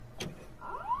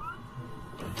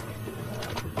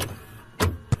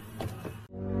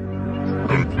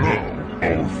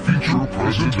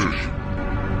presentation.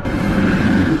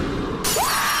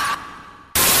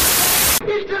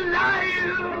 It's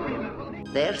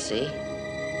alive! They'll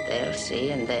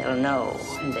see, and they'll know,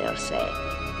 and they'll say,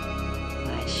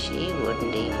 why, she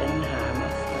wouldn't even harm a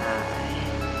fly.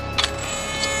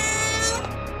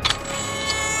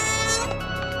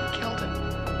 Killed him.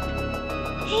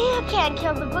 You can't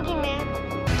kill the boogeyman.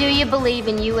 Do you believe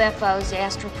in UFOs,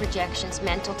 astral projections,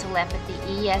 mental telepathy,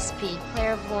 ESP,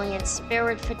 clairvoyance,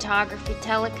 spirit photography,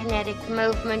 telekinetic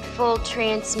movement, full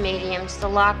trance mediums, the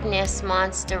Loch Ness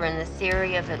Monster, and the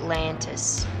theory of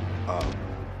Atlantis?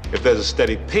 If there's a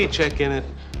steady paycheck in it,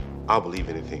 I'll believe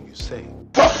anything you say.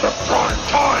 From the prime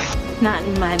time! Not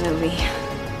in my movie.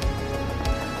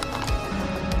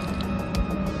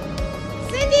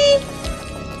 Cindy!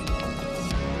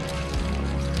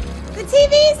 The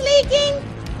TV's leaking!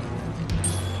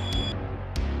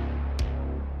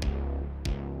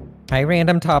 Hi,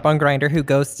 random top on Grindr who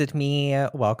ghosted me.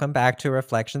 Welcome back to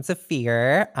Reflections of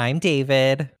Fear. I'm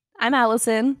David. I'm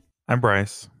Allison. I'm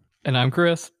Bryce. And I'm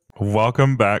Chris.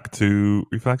 Welcome back to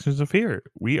Reflections of Fear.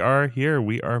 We are here.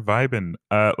 We are vibing.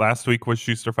 Last week was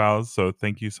Schuster Files, so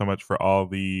thank you so much for all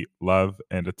the love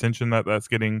and attention that's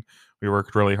getting. We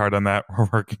worked really hard on that. We're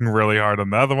working really hard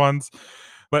on the other ones.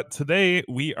 But today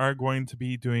we are going to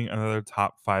be doing another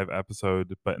top 5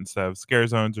 episode, but instead of scare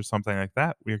zones or something like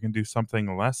that, we are going to do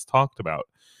something less talked about.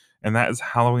 And that is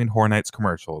Halloween Horror Nights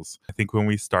commercials. I think when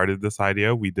we started this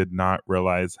idea, we did not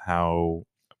realize how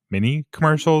many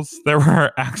commercials there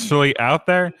were actually out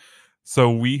there. So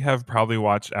we have probably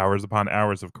watched hours upon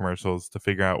hours of commercials to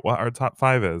figure out what our top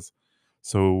 5 is.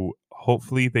 So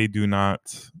hopefully they do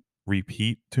not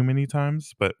repeat too many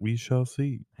times, but we shall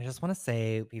see. I just want to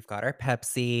say we've got our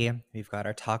Pepsi, we've got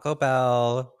our Taco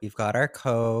Bell, we've got our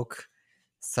Coke.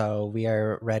 So we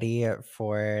are ready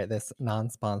for this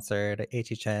non-sponsored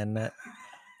HHN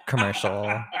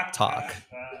commercial talk.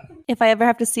 If I ever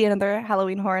have to see another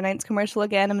Halloween Horror Nights commercial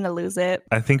again, I'm going to lose it.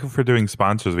 I think if we're doing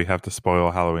sponsors, we have to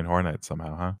spoil Halloween Horror Nights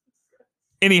somehow, huh?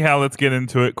 Anyhow, let's get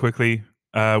into it quickly.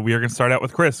 We are going to start out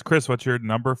with Chris. Chris, what's your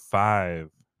number 5?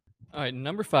 All right,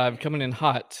 number 5 coming in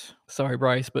hot. Sorry,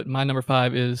 Bryce, but my number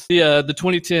 5 is the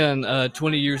 2010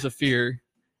 20 Years of Fear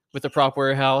with the Prop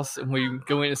Warehouse, and we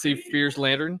go in and see Fear's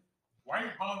lantern. Why are you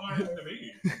apologizing to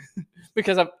me?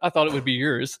 Because I thought it would be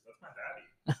yours.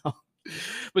 That's my daddy.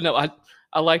 But no,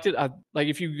 I liked it. Like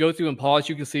if you go through and pause,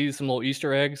 you can see some little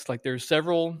Easter eggs. Like there's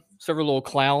several little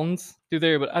clowns through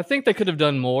there, but I think they could have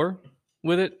done more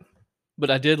with it. But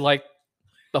I did like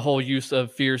the whole use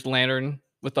of Fear's lantern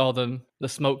with all the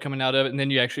smoke coming out of it, and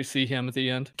then you actually see him at the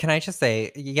end. Can I just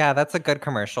say, yeah, that's a good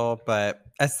commercial, but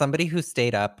as somebody who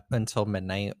stayed up until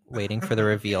midnight waiting for the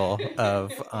reveal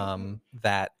of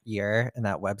that year and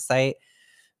that website,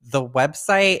 the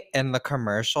website and the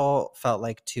commercial felt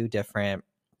like two different,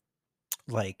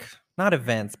 like, not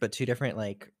events, but two different,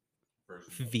 like,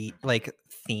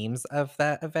 themes of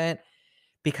that event.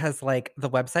 Because like the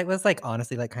website was like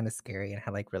honestly like kind of scary and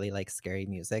had like really like scary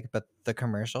music, but the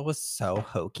commercial was so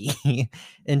hokey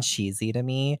and cheesy to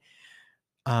me.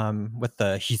 With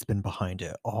the he's been behind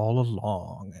it all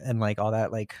along and like all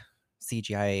that like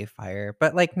CGI fire.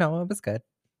 But like no, it was good.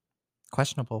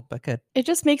 Questionable, but good. It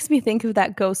just makes me think of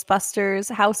that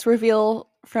Ghostbusters house reveal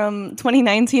from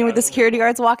 2019 with the security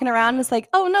guards walking around. And it's like,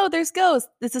 oh no, there's ghosts.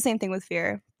 It's the same thing with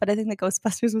Fear, but I think the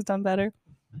Ghostbusters was done better.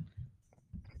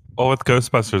 Well, with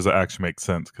Ghostbusters, it actually makes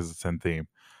sense because it's in theme.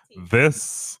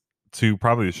 This, to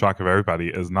probably the shock of everybody,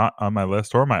 is not on my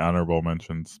list or my honorable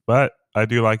mentions, but I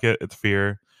do like it. It's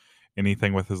Fear.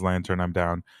 Anything with his lantern, I'm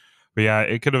down. But yeah,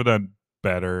 it could have done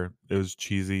better. It was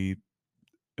cheesy.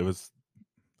 It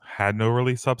had no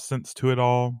really substance to it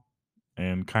all,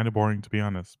 and kind of boring to be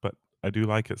honest. But I do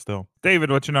like it still. David,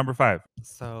 what's your number 5?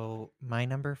 So my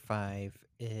number 5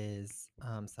 is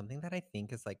something that I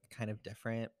think is like kind of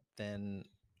different than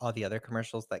all the other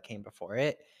commercials that came before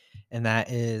it, and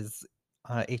that is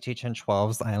HHN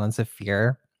 12's Islands of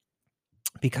Fear.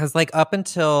 Because like up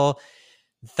until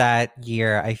that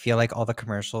year, I feel like all the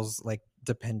commercials like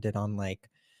depended on like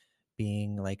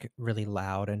being like really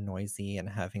loud and noisy and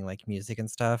having like music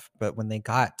and stuff. But when they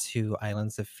got to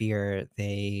Islands of Fear,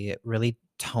 they really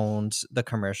toned the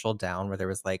commercial down where there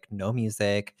was like no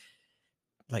music,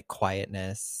 like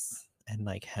quietness, and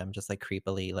like him just like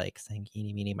creepily like saying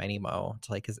eeny meeny miny mo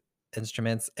to like his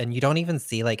instruments, and you don't even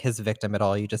see like his victim at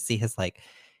all. You just see his like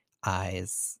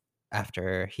eyes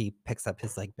after he picks up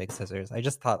his like big scissors. I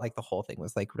just thought like the whole thing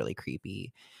was like really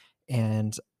creepy,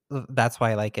 and that's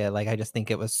why I like it. Like I just think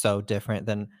it was so different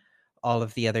than all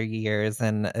of the other years,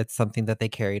 and it's something that they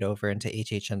carried over into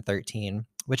HHN 13,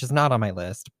 which is not on my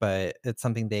list, but it's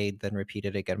something they then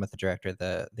repeated again with the director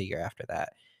the year after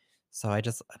that. So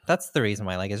that's the reason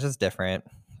why I like it. It's just different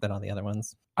than all the other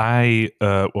ones. I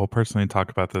will personally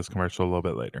talk about this commercial a little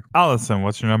bit later. Allison,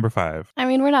 what's your number 5? I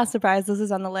mean, we're not surprised this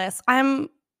is on the list. I'm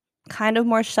kind of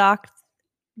more shocked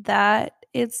that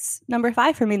it's number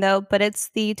 5 for me, though, but it's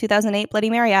the 2008 Bloody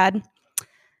Mary ad.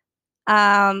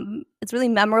 It's really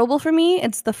memorable for me.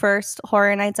 It's the first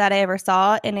Horror Nights ad I ever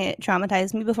saw, and it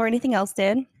traumatized me before anything else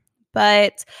did.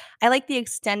 But I like the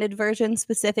extended version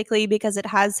specifically because it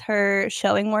has her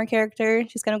showing more character.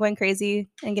 She's kind of going crazy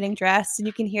and getting dressed, and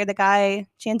you can hear the guy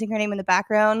chanting her name in the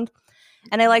background.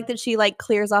 And I like that she like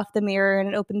clears off the mirror and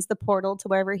it opens the portal to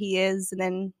wherever he is, and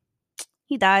then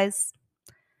he dies.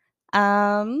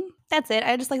 That's it.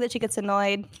 I just like that she gets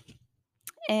annoyed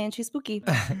and she's spooky.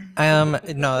 No,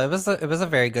 it was a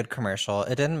very good commercial.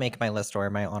 It didn't make my list or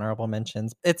my honorable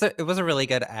mentions. It was a really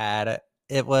good ad.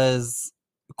 It was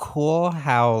cool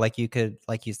how like you could,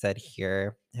 like you said,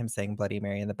 hear him saying Bloody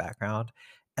Mary in the background,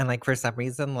 and like for some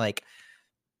reason like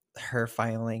her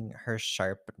filing her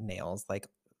sharp nails like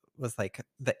was like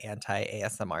the anti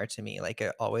ASMR to me. Like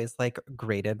it always like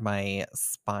grated my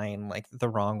spine like the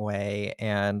wrong way.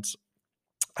 And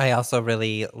I also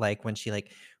really like when she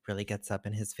like really gets up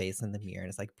in his face in the mirror and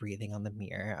is like breathing on the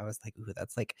mirror. I was like, ooh,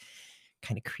 that's like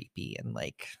kind of creepy and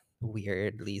like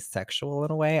weirdly sexual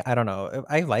in a way. I don't know.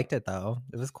 I liked it though.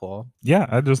 It was cool. Yeah,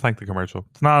 I just like the commercial.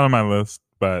 It's not on my list,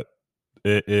 but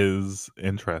it is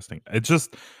interesting. It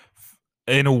just,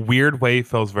 in a weird way,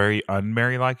 feels very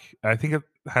un-Mary-like. I think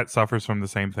it suffers from the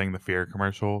same thing the Fear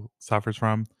commercial suffers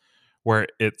from, where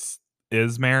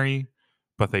is Mary,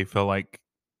 but they feel like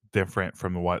different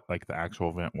from what like the actual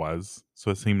event was.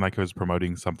 So it seemed like it was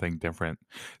promoting something different.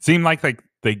 It seemed like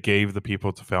they gave the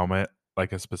people to film it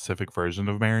like a specific version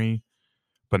of Mary,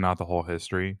 but not the whole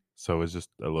history. So it was just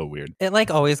a little weird. It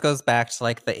like always goes back to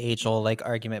like the age-old like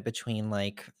argument between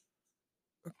like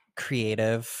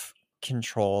creative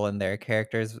control and their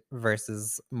characters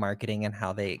versus marketing and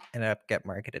how they end up get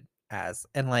marketed as.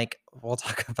 And like we'll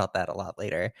talk about that a lot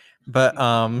later. But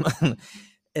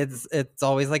it's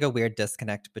always like a weird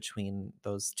disconnect between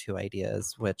those two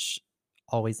ideas, which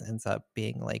always ends up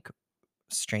being like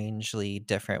strangely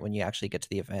different when you actually get to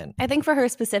the event. I think for her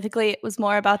specifically, it was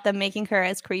more about them making her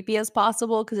as creepy as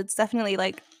possible, because it's definitely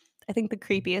like, I think the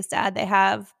creepiest ad they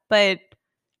have, but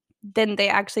then they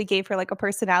actually gave her like a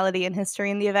personality and history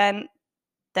in the event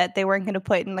that they weren't going to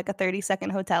put in like a 30-second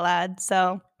hotel ad.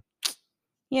 So,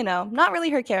 you know, not really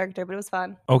her character, but it was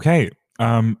fun. Okay.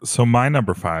 So my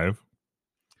number 5,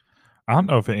 I don't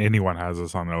know if anyone has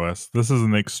this on their list. This is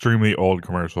an extremely old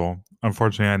commercial.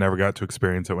 Unfortunately, I never got to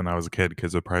experience it when I was a kid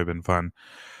because it'd probably been fun.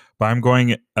 But I'm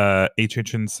going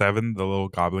HHN 7, the little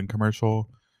goblin commercial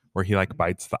where he like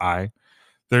bites the eye.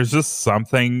 There's just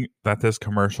something that this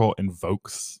commercial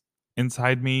invokes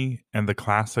inside me, and the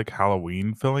classic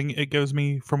Halloween feeling it gives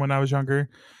me from when I was younger.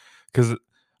 Because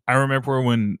I remember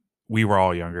when we were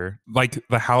all younger, like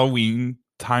the Halloween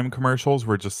time commercials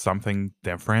were just something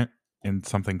different and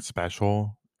something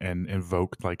special and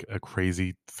invoked like a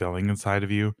crazy feeling inside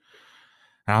of you.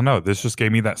 I don't know. This just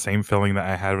gave me that same feeling that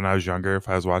I had when I was younger if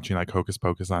I was watching like Hocus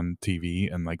Pocus on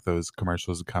TV and like those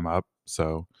commercials would come up.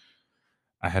 So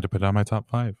I had to put it on my top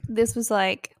 5. This was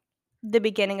like the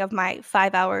beginning of my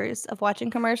 5 hours of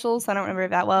watching commercials. So I don't remember it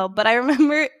that well, but I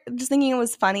remember just thinking it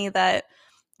was funny that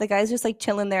the guy's just like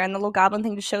chilling there and the little goblin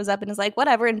thing just shows up and is like,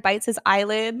 whatever, and bites his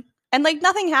eyelid. And like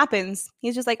nothing happens.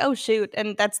 He's just like, oh shoot.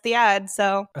 And that's the ad.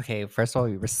 So okay, first of all,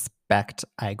 we respect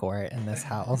Igor in this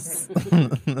house.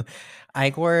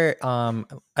 Igor,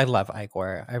 I love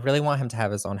Igor. I really want him to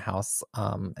have his own house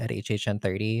at HHN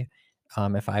 30.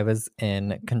 If I was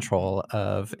in control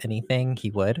of anything,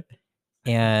 he would.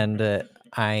 And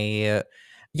I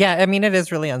mean, it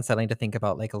is really unsettling to think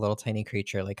about like a little tiny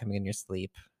creature like coming in your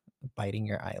sleep, biting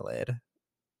your eyelid.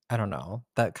 I don't know.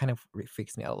 That kind of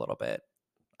freaks me out a little bit.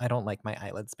 I don't like my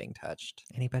eyelids being touched.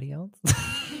 Anybody else?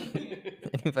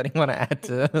 Anybody want to add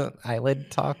to eyelid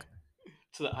talk?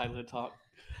 To the eyelid talk?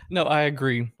 No, I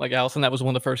agree. Like Allison, that was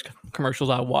one of the first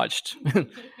commercials I watched.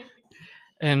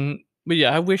 But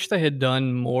yeah, I wish they had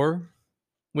done more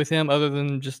with him other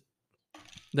than just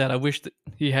that. I wish that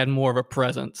he had more of a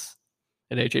presence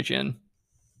at HHN.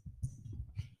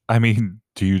 I mean,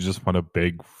 do you just want a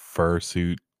big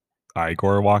fursuit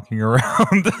Igor walking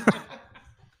around?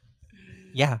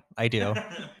 Yeah, I do.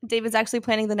 David's actually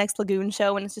planning the next Lagoon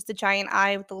show, and it's just a giant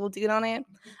eye with a little dude on it.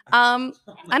 I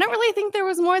don't really think there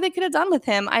was more they could have done with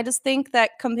him. I just think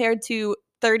that compared to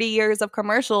 30 years of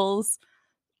commercials,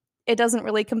 it doesn't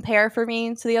really compare for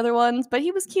me to the other ones. But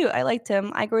he was cute. I liked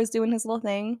him. Igor was doing his little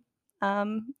thing.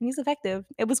 He's effective.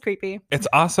 It was creepy. It's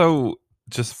also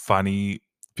just funny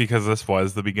because this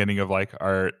was the beginning of like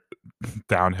our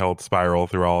downhill spiral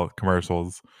through all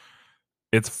commercials.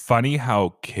 It's funny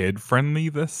how kid friendly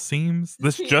this seems.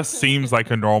 This just seems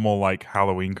like a normal like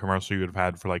Halloween commercial you would have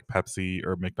had for like Pepsi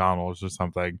or McDonald's or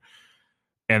something.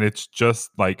 And it's just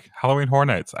like Halloween Horror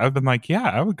Nights. I've been like, yeah,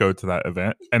 I would go to that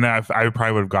event. And I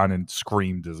probably would have gone and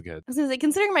screamed as a kid. I was gonna say,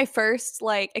 considering my first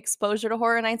like exposure to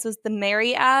Horror Nights was the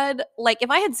Mary ad, like if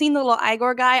I had seen the little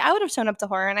Igor guy, I would have shown up to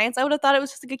Horror Nights. I would have thought it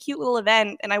was just like a cute little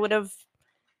event and I would have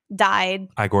died.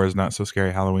 Igor's Not So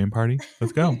Scary Halloween Party.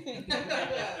 Let's go.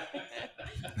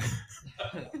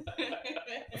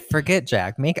 Forget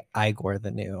Jack. Make Igor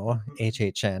the new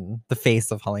HHN, the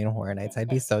face of Halloween Horror Nights. I'd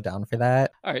be so down for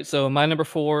that. All right, so my number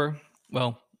 4,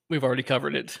 well, we've already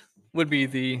covered it, would be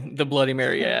the Bloody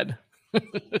Mary ad.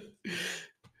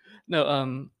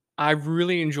 No, I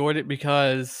really enjoyed it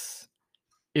because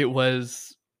it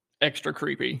was extra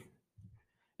creepy.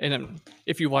 And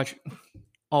if you watch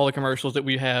all the commercials that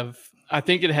we have, I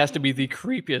think it has to be the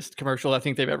creepiest commercial I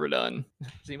think they've ever done.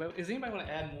 Does anybody want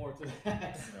to add more to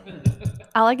that?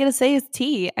 All I gotta say is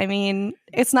T. I mean,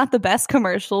 it's not the best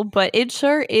commercial, but it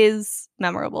sure is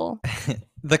memorable.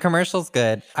 The commercial's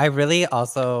good. I really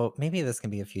also, maybe this can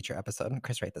be a future episode.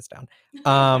 Chris, write this down.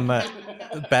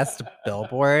 Best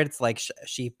billboards. Like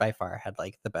she by far had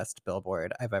like the best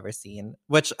billboard I've ever seen,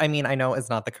 which I mean, I know is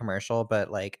not the commercial,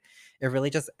 but like it really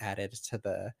just added to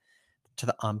the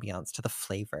ambiance, to the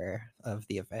flavor of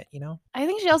the event, you know? I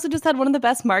think she also just had one of the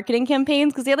best marketing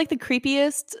campaigns because they had like the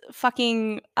creepiest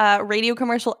fucking radio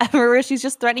commercial ever where she's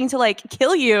just threatening to like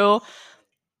kill you.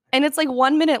 And it's like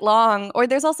 1 minute long. Or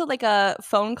there's also like a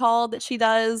phone call that she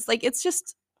does. Like it's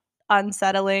just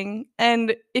unsettling.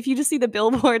 And if you just see the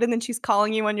billboard and then she's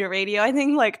calling you on your radio, I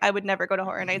think like I would never go to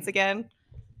Horror Nights again.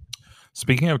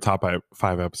 Speaking of top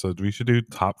 5 episodes, we should do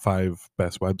top 5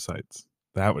 best websites.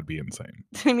 That would be insane.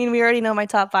 I mean, we already know my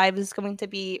top 5 is going to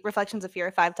be Reflections of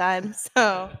Fear 5 times.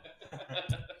 So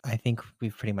I think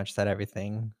we've pretty much said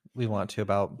everything we want to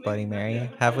about Bloody Mary.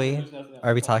 Have we?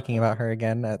 Are we talking about her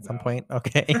again at some point?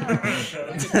 Okay.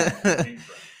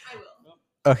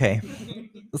 Okay.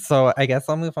 So I guess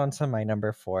I'll move on to my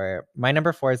number 4. My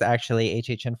number 4 is actually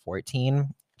HHN 14,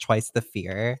 Twice the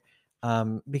Fear.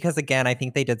 Because again, I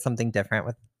think they did something different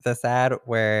with this ad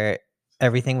where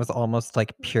everything was almost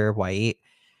like pure white,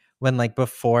 when like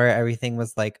before everything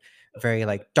was like very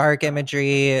like dark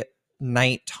imagery,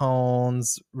 night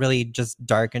tones, really just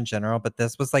dark in general. But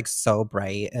this was like so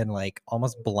bright and like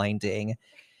almost blinding.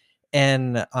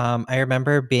 And I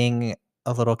remember being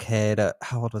a little kid.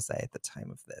 How old was I at the time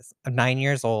of this? I'm 9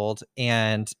 years old,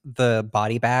 and the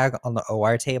body bag on the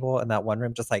OR table in that one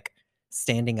room just like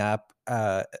standing up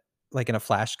like in a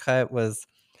flash cut was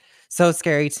so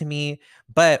scary to me.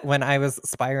 But when I was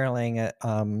spiraling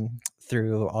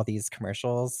through all these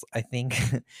commercials, I think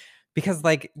because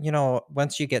like, you know,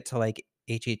 once you get to like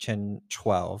HHN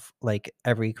 12, like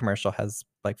every commercial has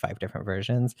like 5 different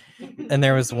versions. And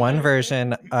there was one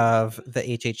version of the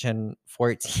HHN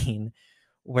 14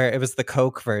 where it was the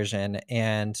Coke version.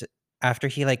 And after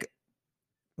he like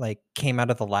came out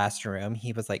of the last room,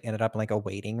 he was like ended up in like a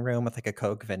waiting room with like a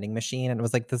Coke vending machine. And it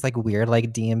was like this like weird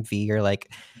like DMV or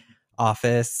like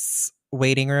office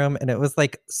waiting room, and it was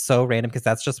like so random because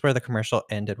that's just where the commercial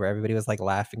ended, where everybody was like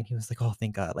laughing. He was like, oh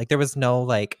thank God, like there was no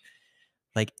like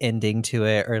ending to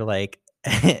it or like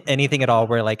anything at all,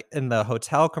 where like in the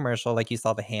hotel commercial, like you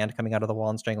saw the hand coming out of the wall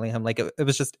and strangling him, like it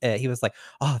was just it. He was like,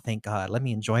 oh thank God, let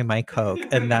me enjoy my Coke.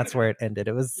 And that's where it ended.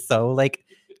 It was so like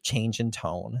change in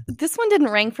tone. This one didn't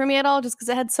rank for me at all just because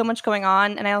it had so much going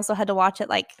on, and I also had to watch it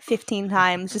like 15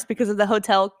 times just because of the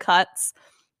hotel cuts.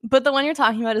 But the one you're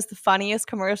talking about is the funniest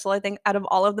commercial, I think, out of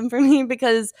all of them for me,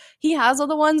 because he has all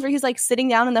the ones where he's like sitting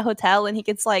down in the hotel and he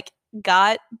gets like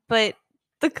got, but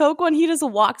the Coke one, he just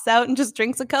walks out and just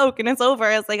drinks a Coke and it's over.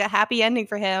 It's like a happy ending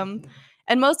for him.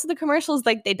 And most of the commercials,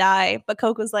 like they die, but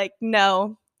Coke was like,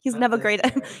 no, he's never great.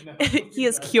 He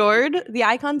is cured. The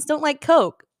icons don't like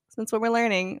Coke. So that's what we're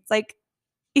learning. It's like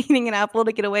eating an apple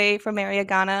to get away from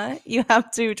Mariagana. You have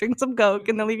to drink some Coke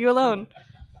and they'll leave you alone.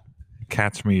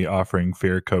 Catch me offering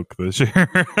Fear Coke this year.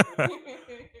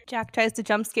 Jack tries to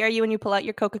jump scare you when you pull out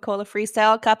your Coca-Cola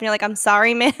Freestyle cup and you're like, I'm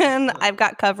sorry, man. I've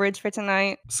got coverage for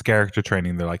tonight. It's character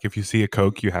training. They're like, if you see a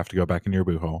Coke, you have to go back in your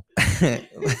boo hole.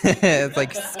 It's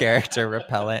like character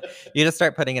repellent. You just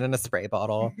start putting it in a spray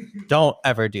bottle. Don't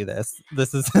ever do this.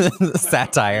 This is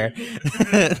satire.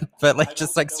 But like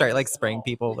just like start like spraying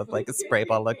people with like a spray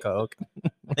bottle of Coke.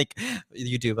 Like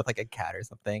you do with like a cat or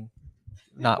something.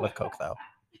 Not with Coke though.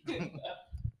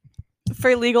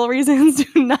 for legal reasons,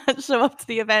 do not show up to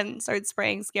the event and start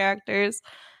spraying characters.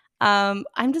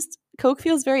 Coke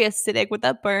feels very acidic with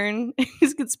that burn. You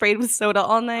just get sprayed with soda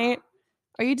all night.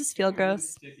 Or you just feel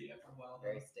gross.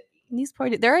 These poor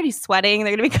they're already sweating.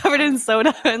 They're gonna be covered in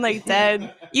soda and like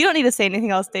dead. You don't need to say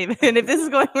anything else, David. If this is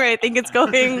going where I think it's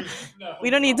going, we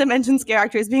don't need to mention scare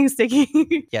actors being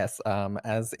sticky. Yes,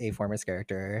 as a former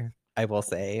character, I will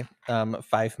say,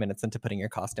 5 minutes into putting your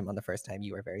costume on the first time,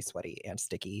 you were very sweaty and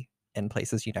sticky in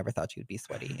places you never thought you'd be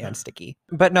sweaty and sticky.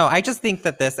 But no, I just think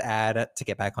that this ad, to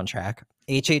get back on track,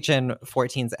 HHN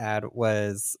 14's ad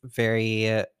was very,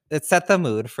 it set the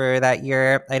mood for that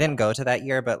year. I didn't go to that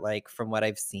year, but like from what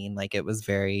I've seen, like it was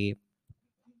very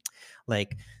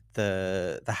like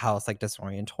the house like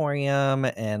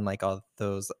Disorientorium and like all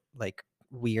those like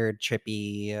weird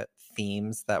trippy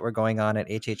themes that were going on at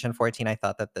HHN 14. I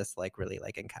thought that this like really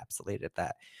like encapsulated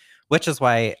that, which is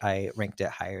why I ranked it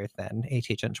higher than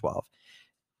HHN 12.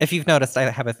 If you've noticed, I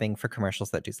have a thing for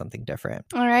commercials that do something different.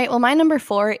 All right. Well, my number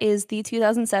 4 is the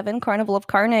 2007 Carnival of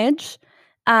Carnage.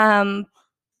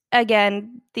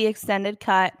 Again, the extended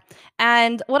cut.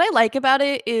 And what I like about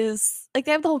it is like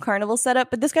they have the whole carnival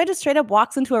setup, but this guy just straight up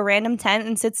walks into a random tent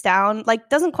and sits down, like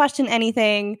doesn't question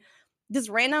anything. This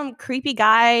random creepy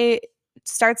guy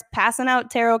starts passing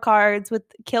out tarot cards with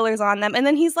killers on them. And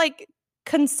then he's like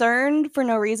concerned for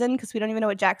no reason because we don't even know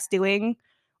what Jack's doing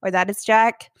or that it's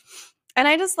Jack. And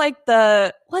I just like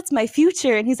what's my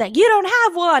future? And he's like, you don't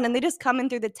have one. And they just come in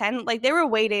through the tent. Like they were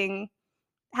waiting.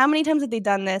 How many times have they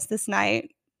done this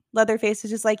night? Leatherface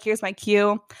is just like, here's my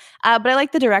cue. But I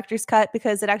like the director's cut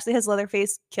because it actually has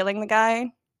Leatherface killing the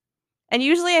guy. And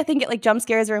usually I think it like jump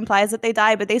scares or implies that they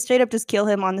die, but they straight up just kill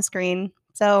him on the screen.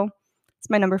 So it's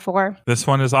my number 4. This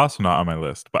one is also not on my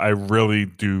list, but I really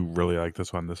do really like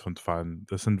this one. This one's fun.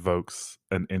 This invokes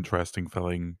an interesting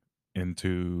feeling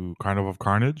into Carnival of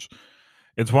Carnage.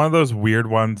 It's one of those weird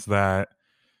ones that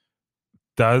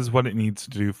does what it needs to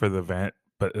do for the event,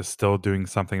 but is still doing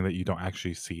something that you don't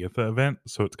actually see at the event.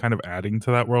 So it's kind of adding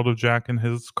to that world of Jack and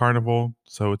his carnival.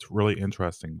 So it's really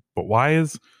interesting. But why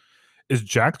is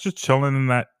Jack just chilling in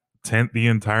that tent the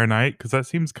entire night? Because that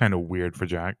seems kind of weird for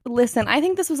Jack. Listen, I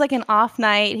think this was like an off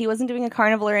night. He wasn't doing a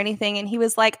carnival or anything. And he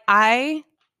was like, I'm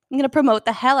going to promote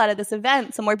the hell out of this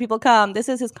event so more people come. This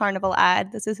is his carnival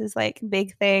ad. This is his like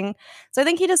big thing. So I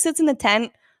think he just sits in the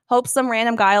tent, hopes some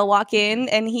random guy will walk in,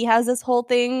 and he has this whole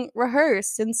thing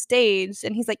rehearsed and staged.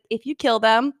 And he's like, if you kill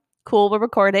them, cool, we'll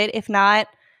record it. If not,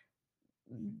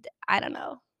 I don't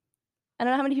know. I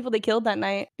don't know how many people they killed that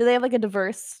night. Do they have like a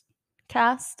diverse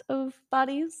cast of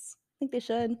bodies? I think they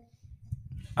should.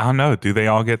 I don't know. Do they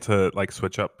all get to like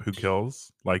switch up who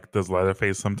kills? Like, does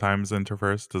Leatherface sometimes enter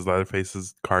first? Does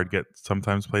Leatherface's card get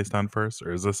sometimes placed on first?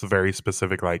 Or is this a very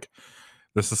specific, like,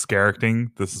 this is scare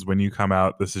acting, this is when you come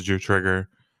out, this is your trigger,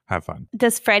 have fun?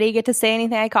 Does Freddy get to say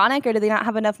anything iconic, or do they not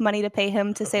have enough money to pay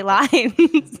him to say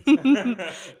lines?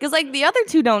 Because like the other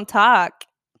two don't talk.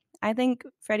 I think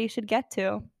Freddy should get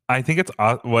to. I think it's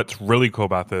what's really cool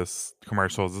about this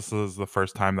commercial is this is the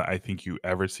first time that I think you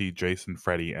ever see Jason,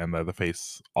 Freddy, and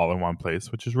Leatherface all in one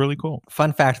place, which is really cool.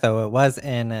 Fun fact, though, it was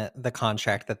in the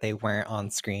contract that they weren't on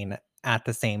screen at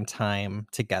the same time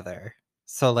together.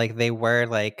 So like they were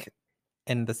like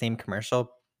in the same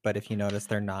commercial, but if you notice,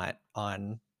 they're not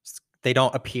on. They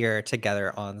don't appear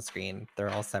together on screen. They're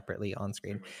all separately on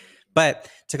screen. But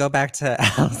to go back to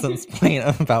Allison's point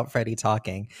about Freddy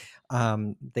talking,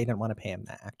 they didn't want to pay him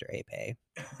that actor A pay.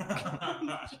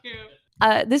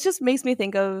 This just makes me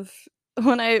think of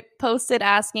when I posted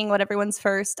asking what everyone's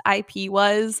first IP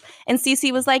was, and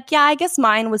Cece was like, yeah, I guess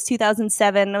mine was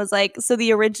 2007. And I was like, so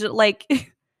the original, like,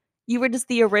 you were just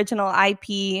the original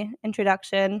IP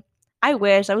introduction. I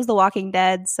wish. I was The Walking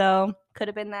Dead, so could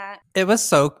have been that. It's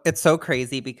so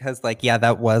crazy because, like, yeah,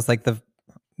 that was like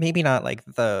maybe not like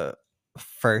the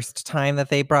first time that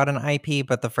they brought an IP,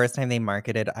 but the first time they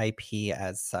marketed IP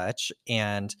as such.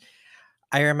 And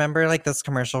I remember like this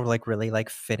commercial like really like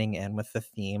fitting in with the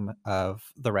theme of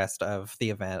the rest of the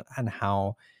event and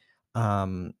how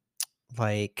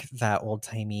like that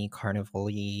old-timey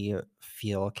carnival-y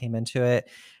feel came into it.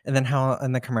 And then how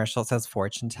in the commercial it says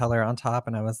fortune teller on top,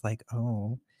 and I was like,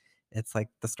 oh, it's like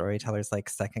the storyteller's like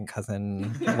second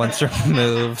cousin once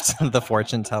removed, the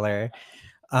fortune teller.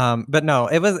 But no,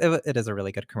 it is a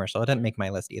really good commercial. It didn't make my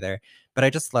list either, but I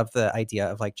just love the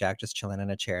idea of like Jack just chilling in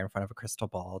a chair in front of a crystal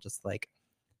ball, just like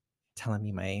telling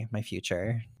me my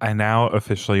future. I now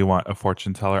officially want a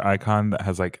fortune teller icon that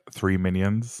has like 3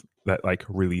 minions that like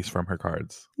release from her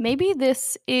cards. Maybe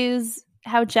this is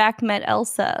how Jack met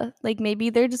Elsa. Like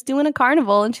maybe they're just doing a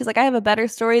carnival and she's like, I have a better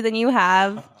story than you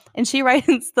have. And she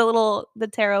writes the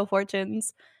tarot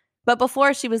fortunes. But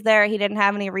before she was there, he didn't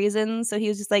have any reasons. So he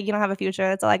was just like, you don't have a future.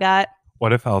 That's all I got.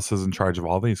 What if Elsa's in charge of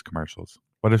all these commercials?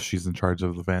 What if she's in charge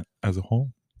of the event as a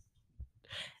whole?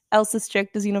 Elsa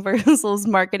Strict is Universal's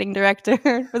marketing director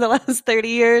for the last 30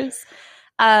 years.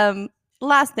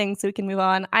 Last thing, so we can move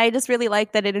on. I just really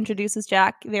like that it introduces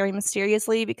Jack very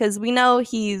mysteriously because we know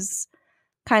he's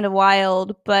kind of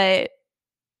wild, but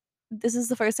this is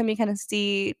the first time you kind of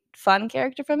see fun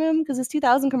character from him because his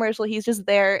 2000 commercial, he's just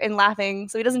there and laughing.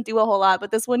 So he doesn't do a whole lot.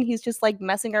 But this one, he's just like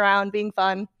messing around, being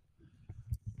fun.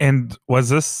 And was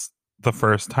this the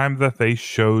first time that they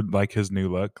showed like his new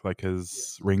look, like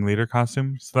his ringleader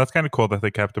costume? So that's kind of cool that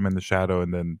they kept him in the shadow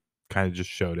and then kind of just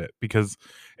showed it because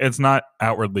it's not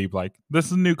outwardly like this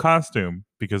is a new costume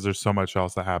because there's so much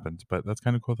else that happens. But that's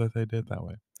kind of cool that they did that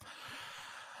way.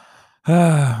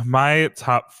 My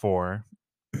top 4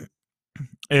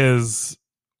 is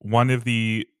one of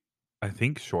the, I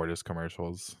think, shortest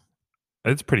commercials.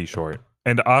 It's pretty short.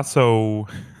 And also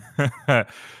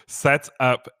sets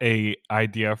up a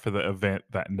idea for the event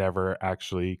that never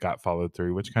actually got followed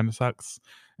through, which kind of sucks.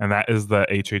 And that is the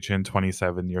HHN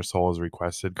 27 Your Soul is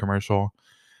Requested commercial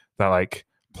that like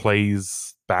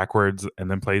plays backwards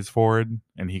and then plays forward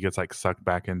and he gets like sucked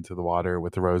back into the water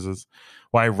with the roses.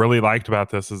 What I really liked about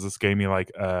this is this gave me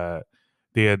like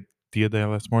Dia de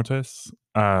los Muertos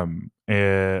and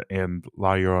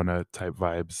La Llorona type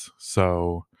vibes.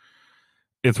 So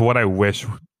it's what I wish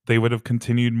they would have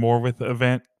continued more with the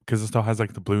event because it still has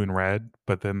like the blue and red,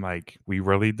 but then like we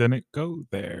really didn't go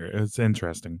there. It's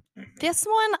interesting. This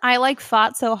one I like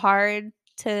fought so hard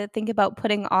to think about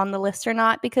putting on the list or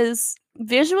not because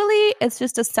visually it's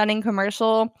just a stunning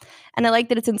commercial and I like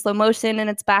that it's in slow motion and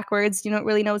it's backwards. You don't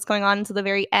really know what's going on until the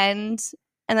very end.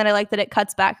 And then I like that it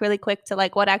cuts back really quick to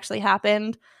like what actually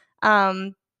happened.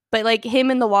 But like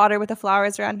him in the water with the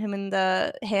flowers around him and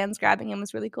the hands grabbing him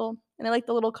was really cool. And I like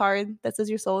the little card that says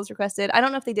your soul is requested. I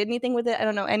don't know if they did anything with it. I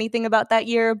don't know anything about that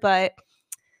year, but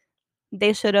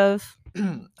they should have.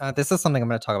 This is something I'm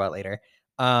going to talk about later.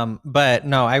 But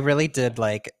no, I really did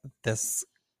like this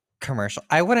commercial.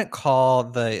 I wouldn't call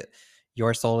the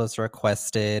Your Soul is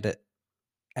Requested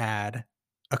ad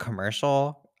a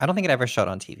commercial. I don't think it ever showed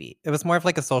on TV. It was more of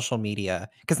like a social media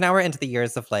because now we're into the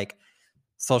years of like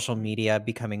social media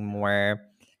becoming more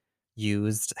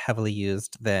heavily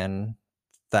used than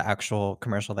the actual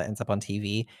commercial that ends up on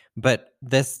TV. But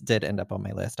this did end up on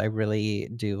my list. I really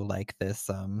do like this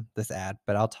ad,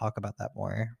 but I'll talk about that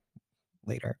more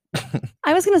later.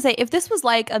 I was going to say, if this was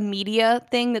like a media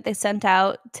thing that they sent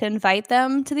out to invite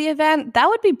them to the event, that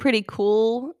would be pretty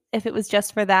cool if it was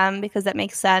just for them because that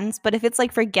makes sense. But if it's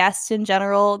like for guests in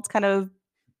general, it's kind of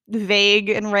vague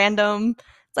and random.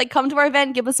 It's like, come to our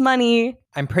event, give us money.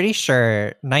 I'm pretty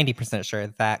sure, 90% sure,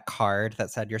 that card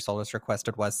that said your soul is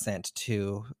requested was sent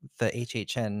to the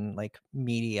HHN like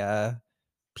media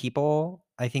people.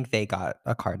 I think they got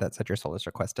a card that said your soul is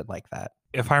requested like that.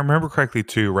 If I remember correctly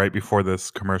too, right before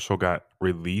this commercial got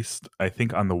released, I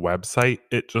think on the website,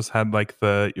 it just had like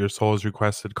the your soul is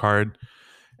requested card.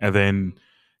 And then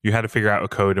you had to figure out a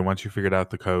code. And once you figured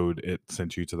out the code, it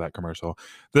sent you to that commercial.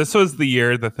 This was the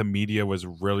year that the media was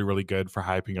really, really good for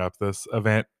hyping up this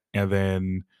event. And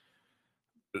then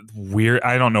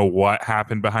I don't know what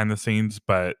happened behind the scenes,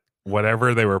 but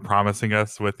whatever they were promising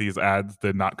us with these ads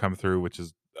did not come through, which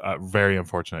is very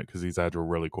unfortunate because these ads were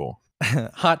really cool.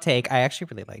 Hot take. I actually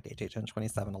really liked HHN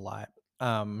 27 a lot.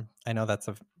 I know that's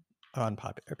an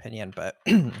unpopular opinion, but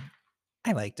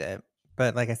I liked it.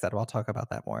 But like I said, we'll talk about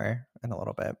that more in a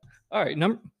little bit. All right.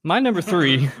 My number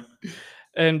 3,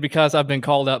 and because I've been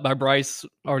called out by Bryce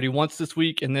already once this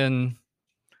week, and then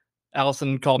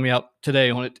Allison called me out today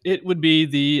on it, it would be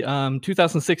the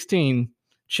 2016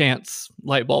 Chance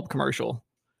light bulb commercial.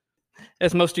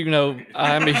 As most of you know,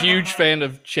 I'm a huge fan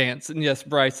of Chance. And yes,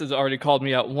 Bryce has already called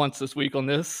me out once this week on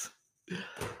this.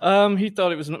 He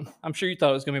thought it was, I'm sure you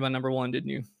thought it was going to be my number 1, didn't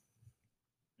you?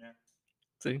 Yeah.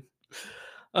 See?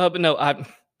 But no,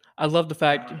 I love the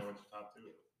fact.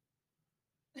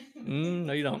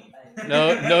 No, you don't.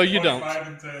 No, you don't. 5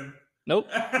 and 10. Nope.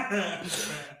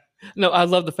 No, I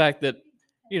love the fact that,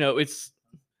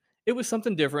 it was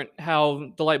something different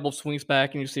how the light bulb swings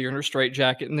back and you see her in her straight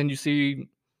jacket and then you see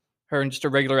her in just a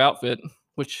regular outfit,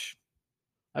 which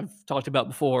I've talked about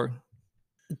before.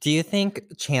 Do you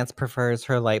think Chance prefers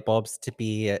her light bulbs to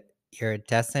be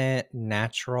iridescent,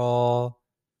 natural,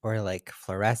 or like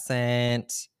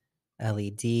fluorescent,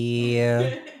 LED?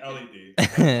 LED.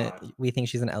 We think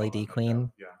she's an LED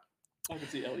queen. Yeah. I can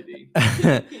see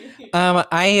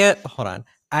LED. Hold on.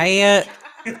 I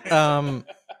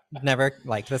never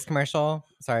liked this commercial.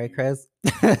 Sorry, Chris.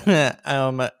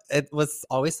 It was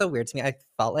always so weird to me. I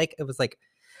felt like it was like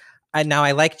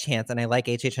I like Chance and I like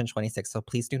HHN26, so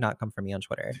please do not come for me on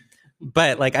Twitter.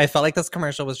 But like I felt like this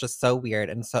commercial was just so weird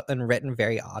and written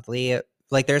very oddly.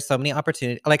 Like there's so many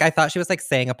opportunities. Like I thought she was like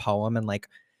saying a poem and like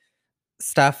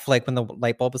stuff, like when the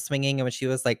light bulb was swinging and when she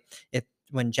was like,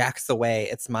 when Jack's away,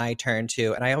 it's my turn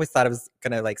to, and I always thought it was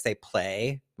gonna like say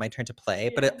play, my turn to play,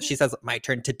 but she says my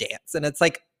turn to dance, and it's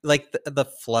like the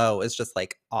flow is just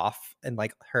like off in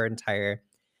like her entire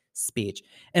speech.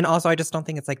 And also I just don't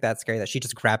think it's like that scary that she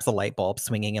just grabs a light bulb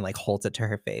swinging and like holds it to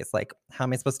her face. Like how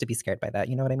am I supposed to be scared by that?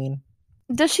 You know what I mean?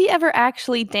 Does she ever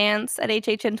actually dance at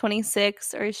HHN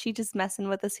 26, or is she just messing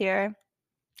with us here?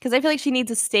 Because I feel like she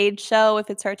needs a stage show if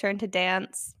it's her turn to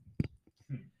dance.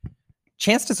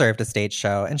 Chance deserved a stage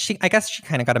show, and I guess she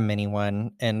kind of got a mini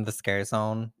one in the Scare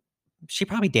Zone. She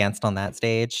probably danced on that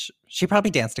stage. She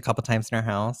probably danced a couple times in her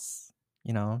house.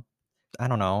 You know, I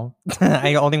don't know.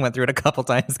 I only went through it a couple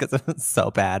times because it was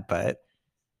so bad, but.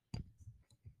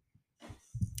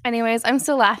 Anyways, I'm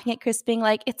still laughing at Chris being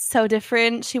like, it's so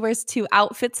different. She wears 2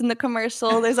 outfits in the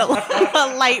commercial. There's a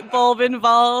light bulb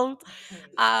involved.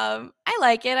 I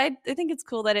like it. I think it's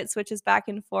cool that it switches back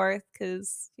and forth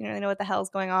because you don't really know what the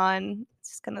hell's going on. It's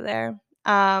just kind of there.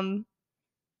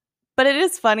 But it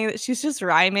is funny that she's just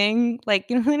rhyming. Like,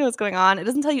 you don't really know what's going on. It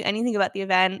doesn't tell you anything about the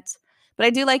event. But I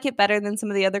do like it better than some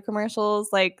of the other commercials,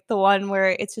 like the one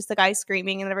where it's just the guy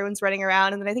screaming and everyone's running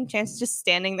around. And then I think Chance is just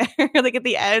standing there like at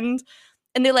the end.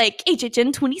 And they're like,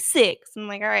 HHN 26. I'm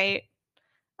like, all right.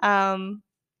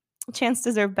 Chance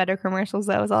deserved better commercials,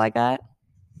 though, is all I got.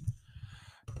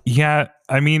 Yeah,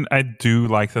 I mean, I do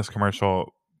like this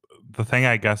commercial. The thing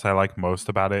I guess I like most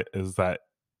about it is that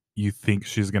you think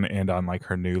she's going to end on like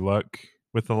her new look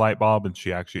with the light bulb, and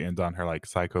she actually ends on her like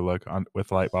psycho look with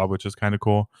the light bulb, which is kind of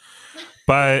cool.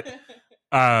 But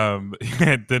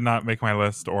it did not make my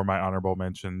list or my honorable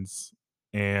mentions.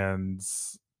 And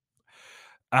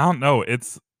I don't know.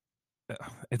 It's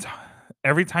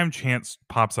every time Chance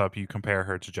pops up, you compare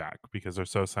her to Jack because they're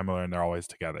so similar and they're always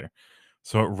together.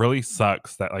 So it really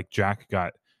sucks that like Jack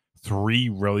got 3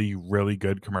 really, really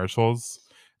good commercials,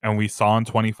 and we saw in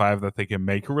 25 that they can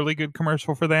make a really good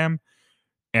commercial for them,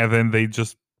 and then they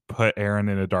just put Aaron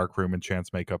in a dark room and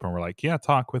Chance makeup, and we're like, yeah,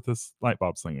 talk with this light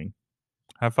bulb slinging,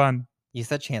 have fun. You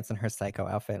said Chance in her psycho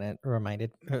outfit, and it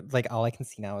reminded like all I can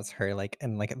see now is her like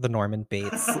in like the Norman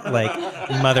Bates like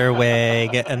mother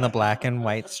wig and the black and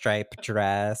white striped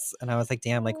dress, and I was like,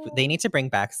 damn, like they need to bring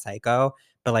back Psycho,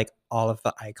 but like all of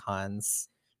the icons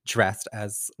dressed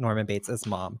as Norman Bates'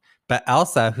 mom. But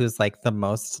Elsa, who's like the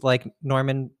most like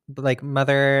Norman like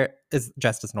mother, is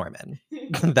dressed as Norman.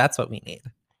 That's what we need.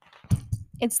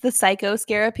 It's the Psycho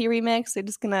Scarapy remix. They're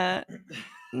just gonna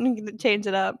change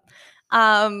it up.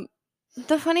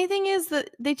 The funny thing is that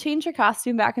they changed her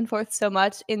costume back and forth so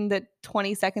much in the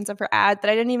 20 seconds of her ad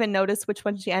that I didn't even notice which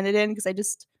one she ended in because I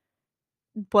just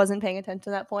wasn't paying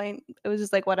attention at that point. It was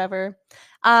just like whatever.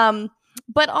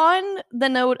 But on the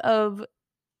note of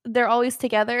they're always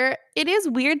together, it is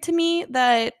weird to me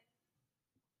that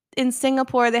in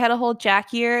Singapore they had a whole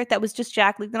Jack year that was just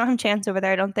Jack. Like they don't have Chance over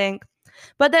there, I don't think.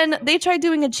 But then they tried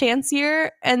doing a Chance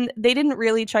year, and they didn't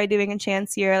really try doing a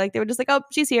Chance year. Like they were just like, oh,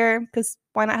 she's here because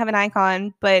why not have an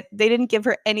icon? But they didn't give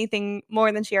her anything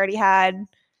more than she already had.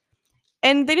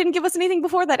 And they didn't give us anything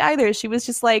before that either. She was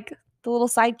just like the little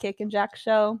sidekick in Jack's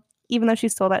show, even though she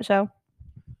stole that show.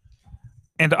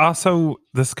 And also,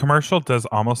 this commercial does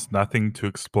almost nothing to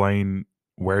explain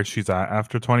where she's at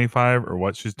after 25 or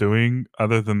what she's doing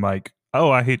other than like, oh,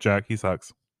 I hate Jack. He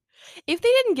sucks. If they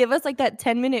didn't give us like that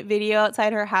 10-minute video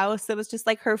outside her house that was just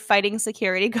like her fighting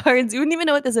security guards, you wouldn't even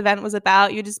know what this event was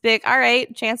about. You'd just be like, all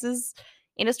right, Chance is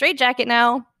in a straitjacket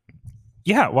now.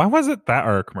 Yeah, why wasn't that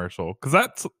our commercial? Because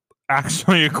that's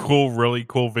actually a cool, really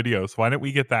cool video. So why didn't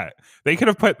we get that? They could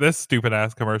have put this stupid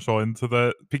ass commercial into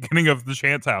the beginning of the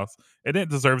Chance house. It didn't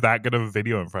deserve that good of a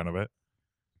video in front of it.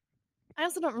 I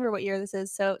also don't remember what year this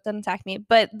is, so don't attack me.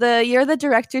 But the year the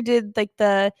director did like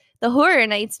the Horror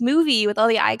Nights movie with all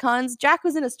the icons, Jack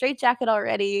was in a straitjacket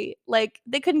already. Like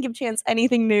they couldn't give Chance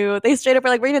anything new. They straight up were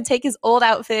like, we're gonna take his old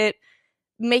outfit,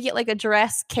 make it like a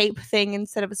dress cape thing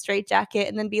instead of a straitjacket,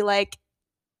 and then be like,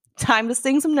 time to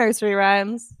sing some nursery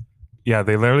rhymes. Yeah,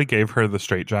 they literally gave her the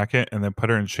straitjacket and then put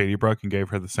her in Shady Brook and gave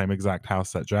her the same exact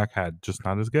house that Jack had, just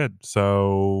not as good.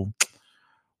 So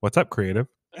what's up, creative?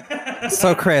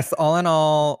 So Chris, all in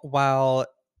all, while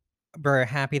we're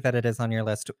happy that it is on your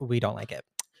list, we don't like it.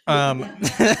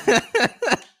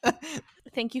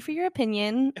 Thank you for your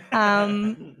opinion,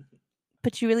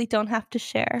 but you really don't have to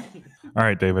share. All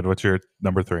right, David, what's your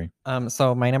number 3?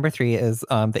 So my number 3 is the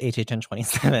HHN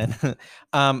 27.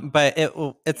 But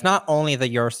it's not only the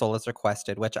Your Soul is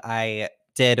Requested, which I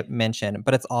did mention,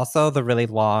 but it's also the really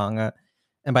long,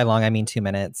 and by long I mean 2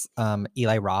 minutes,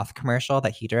 Eli Roth commercial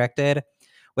that he directed,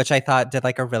 which I thought did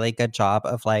like a really good job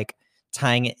of like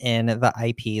tying in the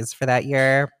IPs for that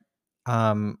year.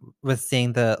 With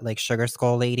seeing the like Sugar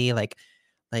Skull lady, like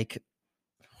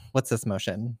what's this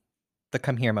motion? The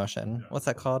come here motion. What's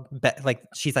that called? Like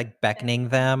she's like beckoning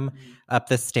them up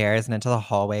the stairs and into the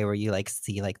hallway where you like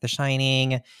see like The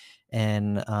Shining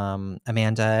and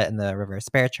Amanda and the Reverse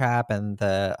Bear Trap and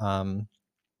the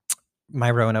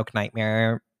My Roanoke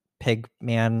Nightmare pig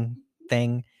man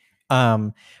thing.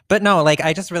 But no, like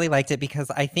I just really liked it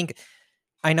because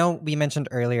I know we mentioned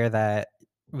earlier that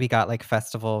we got like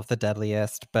Festival of the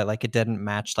Deadliest, but like it didn't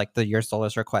match like the Your Soul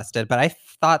is Requested. But I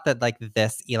thought that like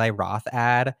this Eli Roth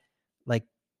ad like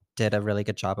did a really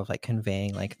good job of like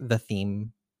conveying like the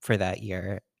theme for that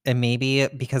year. And maybe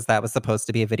because that was supposed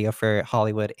to be a video for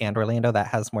Hollywood and Orlando, that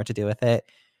has more to do with it.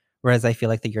 Whereas I feel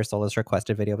like the Your Soul is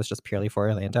Requested video was just purely for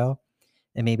Orlando.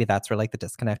 And maybe that's where like the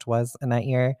disconnect was in that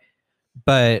year.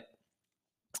 But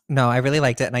no, I really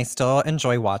liked it. And I still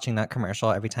enjoy watching that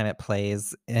commercial every time it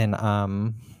plays in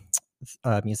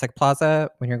Music Plaza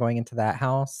when you're going into that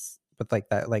house with like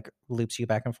that like loops you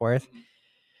back and forth.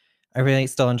 I really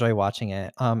still enjoy watching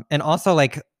it. And also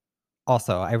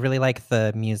I really like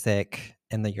the music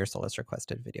in the Your Soul is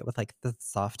Requested video with like the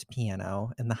soft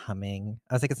piano and the humming.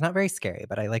 I was like, it's not very scary,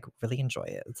 but I like really enjoy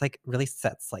it. It's like really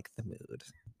sets like the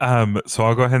mood. So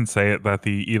I'll go ahead and say it that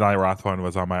the Eli Roth one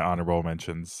was on my honorable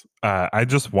mentions. I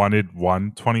just wanted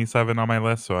 127 on my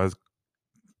list, so I was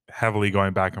heavily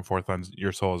going back and forth on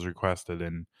Your Soul is Requested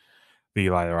and the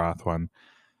Eli Roth one.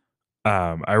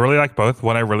 I really like both.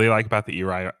 What I really like about the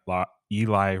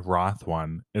Eli Roth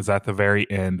one is at the very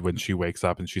end when she wakes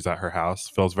up and she's at her house,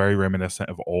 feels very reminiscent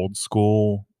of old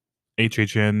school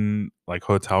HHN like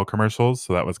hotel commercials.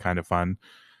 So that was kind of fun.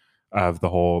 Of the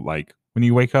whole like when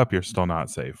you wake up, you're still not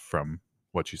safe from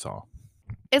what you saw.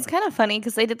 It's kind of funny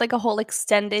because they did like a whole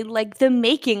extended like the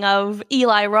making of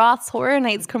Eli Roth's Horror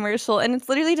Nights commercial, and it's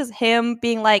literally just him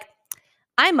being like,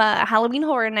 I'm a Halloween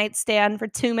Horror Night stand for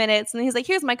 2 minutes. And he's like,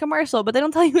 here's my commercial. But they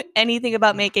don't tell you anything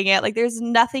about making it. Like, there's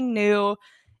nothing new.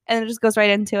 And it just goes right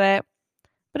into it.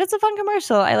 But it's a fun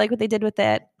commercial. I like what they did with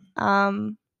it. But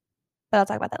I'll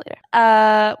talk about that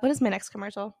later. What is my next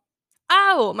commercial?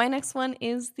 Oh, my next one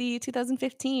is the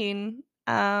 2015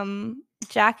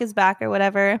 Jack is Back or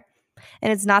whatever.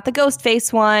 And it's not the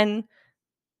Ghostface one.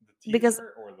 Because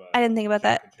I didn't think about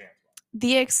that.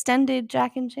 The extended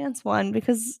Jack and Chance one.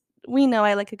 Because we know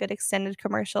I like a good extended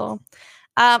commercial.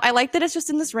 I like that it's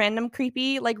just in this random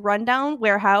creepy like rundown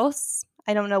warehouse.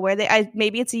 I don't know where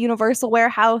maybe it's a Universal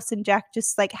warehouse and Jack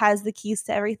just like has the keys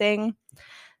to everything.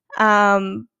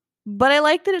 But I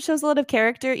like that it shows a lot of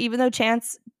character, even though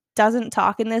Chance doesn't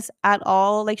talk in this at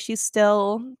all. Like she's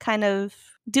still kind of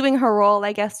doing her role,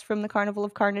 I guess, from the Carnival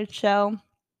of Carnage show.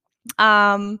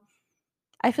 I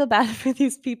feel bad for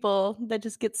these people that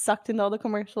just get sucked into all the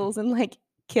commercials and like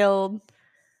killed.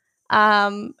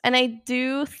 And I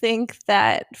do think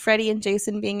that Freddy and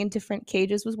Jason being in different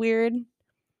cages was weird,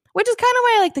 which is kind of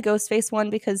why I like the Ghostface one,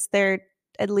 because they're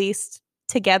at least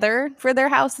together for their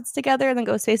house. It's together, and then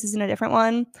Ghostface is in a different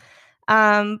one.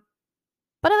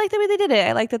 But I like the way they did it.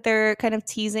 I like that they're kind of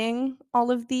teasing all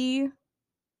of the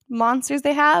monsters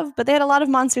they have, but they had a lot of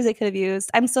monsters they could have used.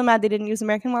 I'm so mad they didn't use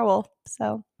American Werewolf.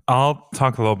 So I'll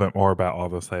talk a little bit more about all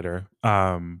this later.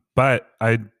 But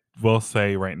I will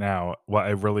say right now, what I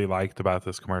really liked about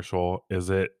this commercial is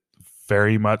it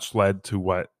very much led to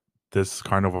what this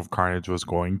Carnival of Carnage was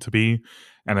going to be,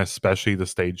 and especially the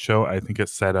stage show. I think it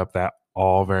set up that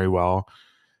all very well.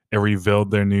 It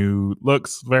revealed their new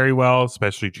looks very well,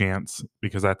 especially Chance,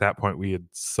 because at that point we had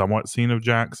somewhat seen of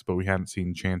Jax, but we hadn't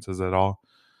seen Chance's at all.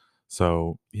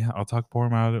 So yeah, I'll talk more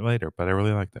about it later, but I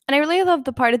really liked it. And I really love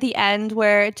the part at the end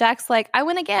where Jack's like, I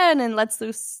win again, and lets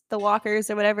loose the walkers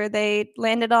or whatever they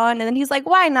landed on. And then he's like,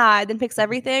 why not? Then picks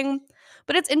everything.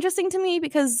 But it's interesting to me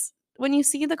because when you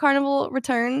see the Carnival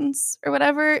Returns or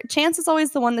whatever, Chance is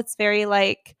always the one that's very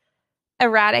like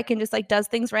erratic and just like does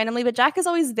things randomly. But Jack is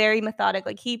always very methodic.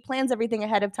 Like he plans everything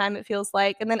ahead of time, it feels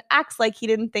like, and then acts like he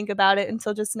didn't think about it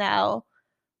until just now.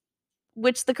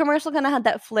 Which the commercial kind of had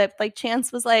that flip. Like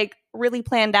Chance was like really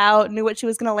planned out, knew what she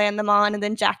was going to land them on. And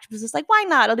then Jack was just like, why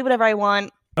not? I'll do whatever I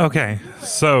want. Okay.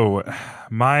 So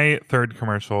my third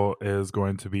commercial is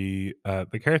going to be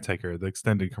The Caretaker, the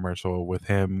extended commercial with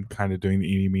him kind of doing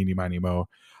the eeny, meeny, miny, mo.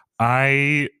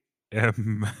 I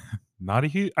am not a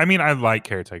huge, I mean, I like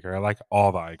Caretaker. I like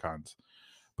all the icons.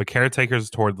 But Caretaker's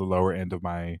toward the lower end of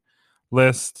my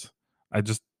list. I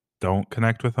just don't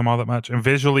connect with him all that much. And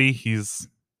visually, he's,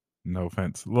 no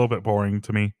offense, a little bit boring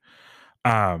to me.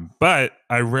 But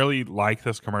I really like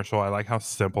this commercial. I like how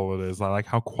simple it is. I like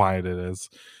how quiet it is.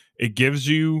 It gives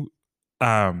you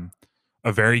a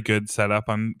very good setup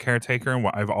on Caretaker. And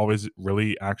what I've always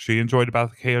really actually enjoyed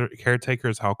about the Caretaker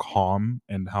is how calm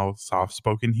and how soft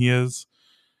spoken he is.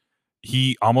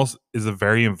 He almost is a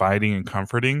very inviting and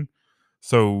comforting.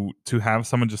 So to have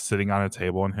someone just sitting on a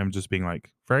table and him just being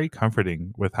like very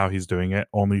comforting with how he's doing it,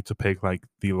 only to pick like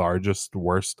the largest,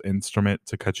 worst instrument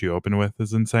to cut you open with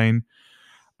is insane.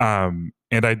 And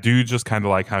I do just kind of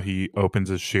like how he opens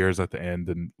his shears at the end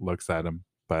and looks at him.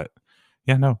 But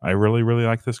yeah, no, I really, really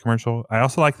like this commercial. I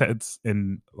also like that it's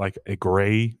in like a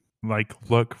gray like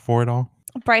look for it all.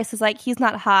 Bryce is like, he's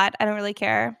not hot. I don't really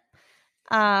care.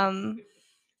 I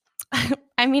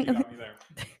mean,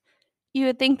 you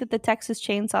would think that the Texas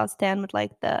Chainsaw stand would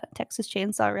like the Texas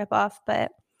Chainsaw ripoff,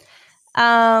 but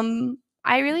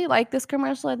I really like this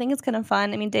commercial. I think it's kind of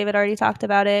fun. I mean, David already talked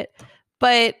about it,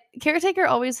 but Caretaker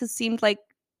always has seemed like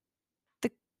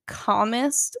the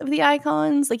calmest of the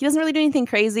icons. Like, he doesn't really do anything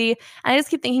crazy. And I just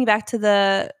keep thinking back to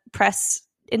the press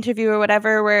interview or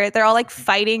whatever, where they're all like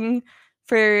fighting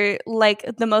for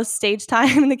like the most stage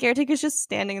time, and the Caretaker's just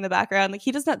standing in the background. Like,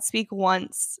 he does not speak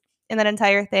once in that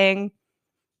entire thing.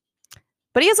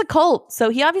 But he has a cult, so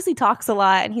he obviously talks a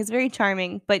lot, and he's very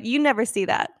charming, but you never see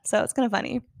that, so it's kind of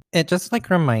funny. It just like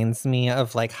reminds me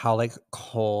of like how like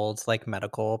cold like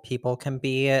medical people can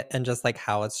be, and just like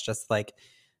how it's just like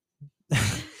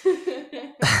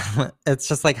it's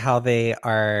just like how they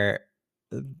are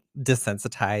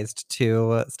desensitized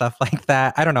to stuff like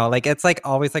that. I don't know, like it's like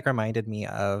always like reminded me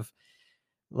of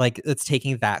like it's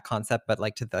taking that concept but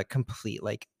like to the complete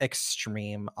like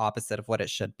extreme opposite of what it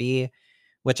should be,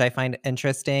 which I find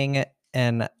interesting.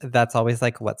 And that's always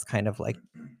like what's kind of like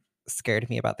scared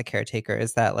me about the Caretaker,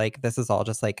 is that like this is all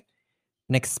just like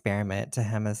an experiment to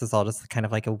him. This is all just kind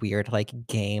of like a weird like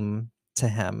game to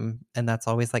him, and that's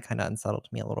always like kind of unsettled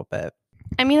me a little bit.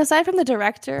 I mean, aside from the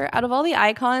director, out of all the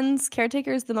icons,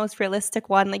 Caretaker is the most realistic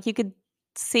one. Like, you could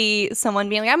see someone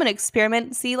being like, I'm gonna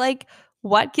experiment, see like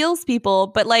what kills people,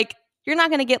 but like you're not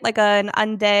gonna get like an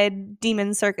undead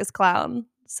demon circus clown.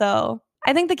 So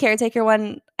I think the Caretaker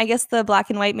one, I guess the black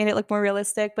and white made it look more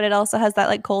realistic, but it also has that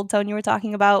like cold tone you were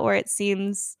talking about, where it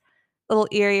seems a little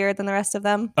eerier than the rest of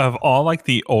them. Of all like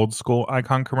the old school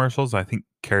icon commercials, I think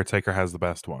Caretaker has the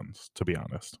best ones, to be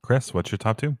honest. Chris, what's your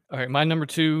top two? All right, my number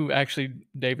two, actually,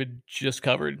 David just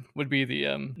covered, would be the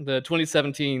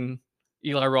 2017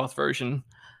 Eli Roth version.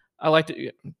 I liked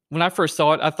it. When I first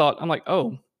saw it, I'm like,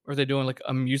 oh, are they doing like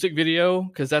a music video?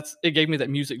 Because it gave me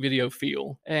that music video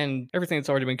feel, and everything that's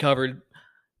already been covered.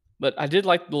 But I did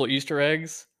like the little Easter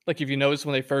eggs. Like, if you notice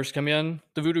when they first come in,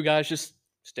 the voodoo guy's just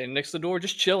standing next to the door,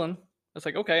 just chilling. It's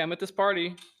like, okay, I'm at this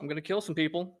party. I'm gonna kill some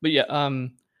people. But yeah,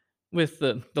 with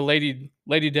the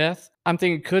Lady Death, I'm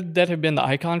thinking, could that have been the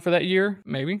icon for that year?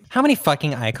 Maybe. How many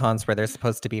fucking icons were there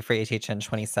supposed to be for HHN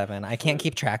 27? I can't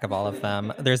keep track of all of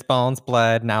them. There's Bones,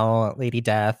 Blood, now Lady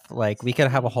Death. Like, we could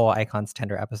have a whole Icons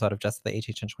Tender episode of just the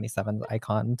HHN 27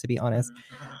 icon, to be honest.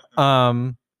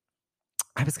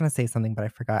 I was gonna say something, but I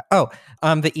forgot. Oh,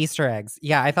 the Easter eggs.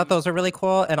 Yeah, I thought those were really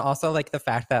cool, and also like the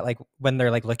fact that like when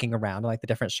they're like looking around, like the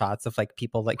different shots of like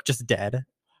people like just dead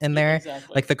in there,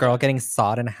 Exactly. like the girl getting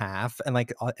sawed in half, and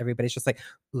like everybody's just like,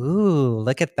 "Ooh,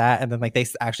 look at that!" And then like they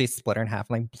actually split her in half,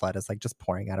 and like blood is like just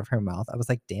pouring out of her mouth. I was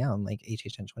like, "Damn!" Like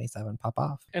HHN 27, pop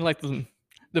off. And like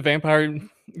the vampire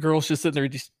girl's just sitting there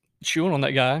just chewing on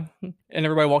that guy, and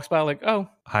everybody walks by like, oh,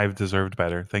 Hive deserved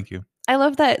better. Thank you. I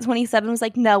love that 27 was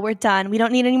like, no, we're done. We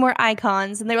don't need any more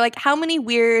icons. And they were like, how many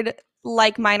weird,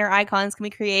 like, minor icons can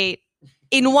we create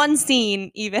in one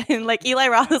scene, even? Like, Eli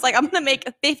Roth was like, I'm going to make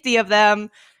 50 of them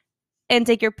and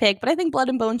take your pick. But I think Blood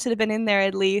and Bone should have been in there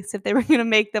at least if they were going to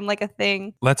make them like a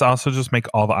thing. Let's also just make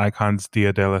all the icons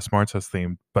Dia de los Muertos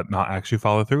themed, but not actually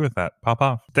follow through with that. Pop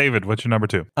off. David, what's your number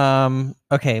two?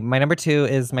 Okay, my number two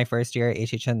is my first year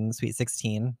HHN Sweet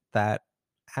 16, that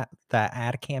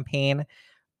ad campaign.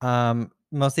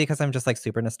 Mostly because I'm just like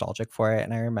super nostalgic for it,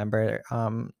 and I remember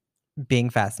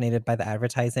being fascinated by the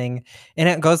advertising, and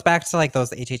it goes back to like those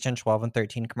HHN 12 and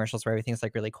 13 commercials where everything's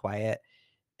like really quiet.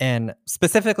 And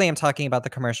specifically, I'm talking about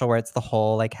the commercial where it's the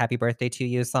whole like "Happy Birthday to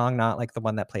You" song, not like the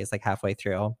one that plays like halfway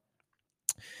through.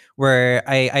 Where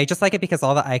I just like it because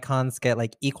all the icons get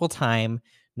like equal time.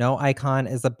 No icon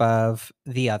is above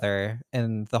the other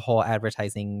in the whole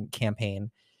advertising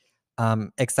campaign,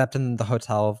 except in the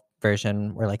hotel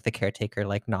version where like the Caretaker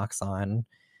like knocks on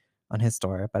his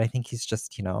door, but I think he's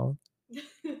just, you know,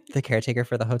 the caretaker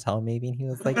for the hotel maybe, and he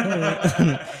was like,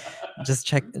 hey, just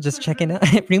checking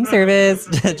out room service,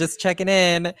 just checking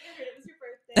in.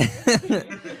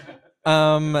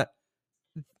 I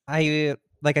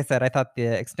like I said, I thought the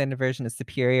extended version is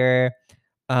superior.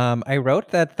 I wrote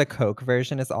that the Coke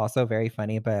version is also very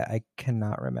funny, but I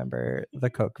cannot remember the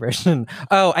Coke version.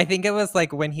 Oh, I think it was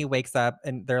like when he wakes up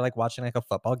and they're like watching like a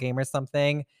football game or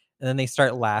something, and then they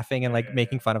start laughing and like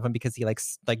making fun of him because he like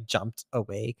jumped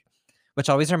awake, which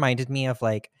always reminded me of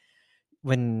like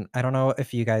when, I don't know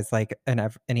if you guys like in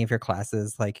any of your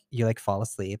classes, like you like fall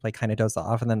asleep, like kind of doze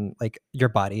off, and then like your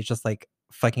body just like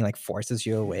fucking like forces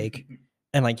you awake.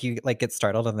 And like you like get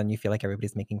startled and then you feel like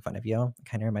everybody's making fun of you. It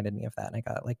kind of reminded me of that, and I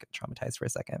got like traumatized for a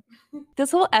second.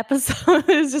 This whole episode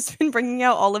has just been bringing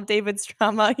out all of David's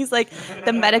trauma. He's like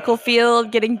the medical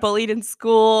field, getting bullied in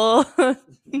school,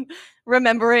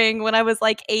 remembering when I was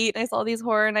like 8 and I saw these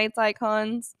Horror Nights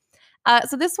icons.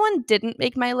 So this one didn't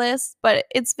make my list, but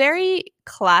it's very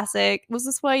classic. Was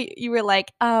this why you were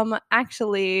like,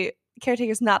 actually,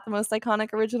 Caretaker's not the most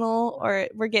iconic original, or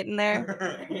we're getting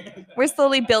there? We're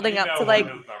slowly building up to like,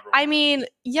 I mean,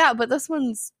 yeah, but this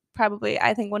one's probably,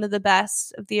 I think, one of the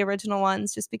best of the original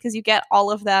ones, just because you get all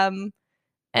of them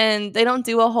and they don't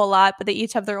do a whole lot, but they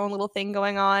each have their own little thing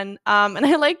going on. And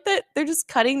I like that they're just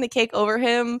cutting the cake over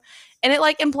him, and it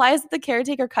like implies that the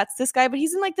caretaker cuts this guy, but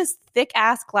he's in like this thick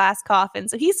ass glass coffin,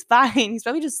 so he's fine. He's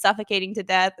probably just suffocating to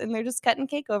death, and they're just cutting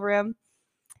cake over him.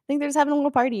 I think they're just having a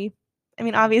little party. I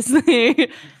mean,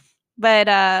 obviously,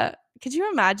 but could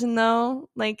you imagine though,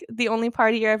 like the only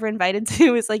party you're ever invited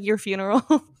to is like your funeral?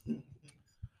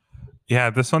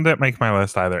 Yeah, this one didn't make my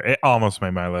list either. It almost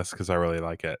made my list because I really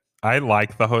like it. I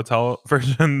like the hotel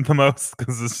version the most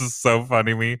because this is so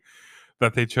funny to me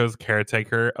that they chose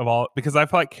Caretaker of all, because I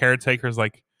feel like Caretaker is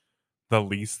like the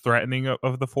least threatening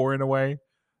of the four in a way.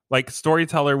 Like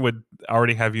Storyteller would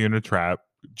already have you in a trap.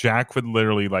 Jack would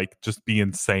literally like just be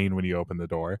insane when you open the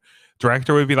door.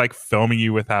 Director would be like filming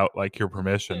you without like your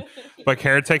permission. But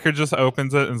Caretaker just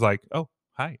opens it and is like, oh,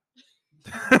 hi.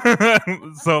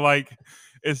 So like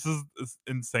it's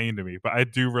insane to me. But I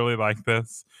do really like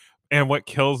this. And what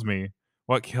kills me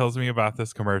about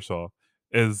this commercial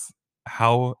is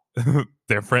how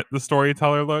different the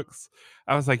Storyteller looks.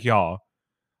 I was like, y'all,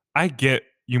 I get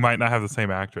you might not have the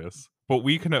same actress, but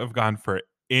we couldn't have gone for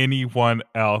anyone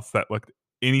else that looked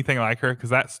anything like her,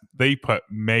 because they put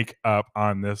makeup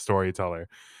on this Storyteller.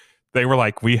 They were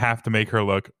like, we have to make her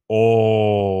look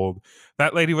old.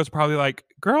 That lady was probably like,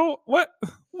 girl, what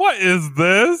is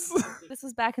this? This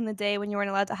was back in the day when you weren't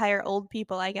allowed to hire old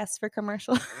people, I guess, for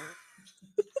commercials.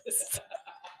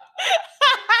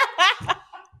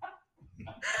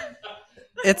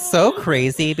 It's so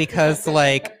crazy because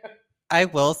like I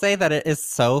will say that it is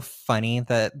so funny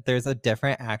that there's a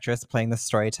different actress playing the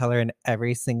Storyteller in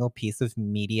every single piece of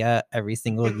media every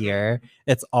single year.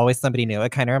 It's always somebody new.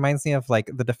 It kind of reminds me of like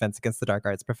the Defense Against the Dark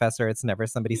Arts professor. It's never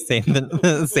somebody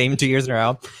the same 2 years in a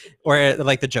row. Or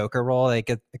like the Joker role, like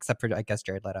except for I guess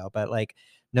Jared Leto, but like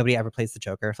nobody ever plays the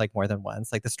Joker like more than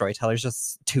once. Like the Storyteller's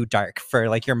just too dark for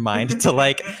like your mind to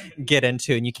like get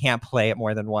into, and you can't play it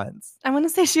more than once. I want to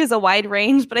say she has a wide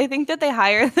range, but I think that they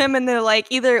hire them and they're like,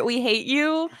 either we hate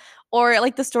you, or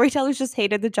like the Storytellers just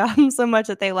hated the job so much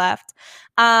that they left.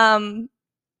 Oh,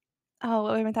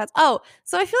 what were my thoughts? Oh,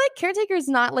 so I feel like Caretaker is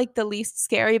not like the least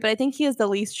scary, but I think he has the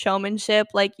least showmanship.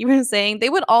 Like you were saying, they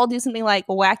would all do something like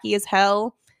wacky as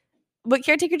hell, but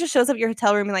Caretaker just shows up at your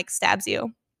hotel room and like stabs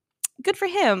you. Good for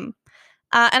him.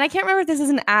 And I can't remember if this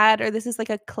is an ad or this is like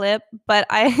a clip, but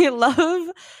I love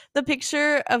the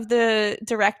picture of the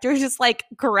director just like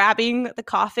grabbing the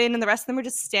coffin and the rest of them are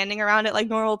just standing around it like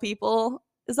normal people.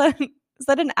 Is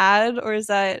that an ad, or is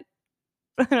that,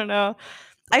 I don't know.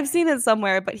 I've seen it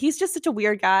somewhere, but he's just such a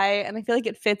weird guy, and I feel like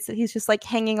it fits that he's just like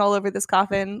hanging all over this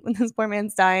coffin when this poor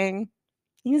man's dying.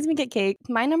 He doesn't even get cake.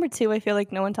 My number 2, I feel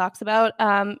like no one talks about.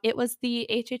 It was the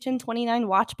HHN 29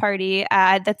 watch party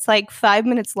ad that's like 5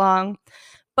 minutes long.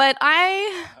 But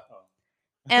I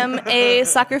am a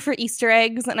sucker for Easter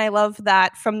eggs, and I love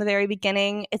that from the very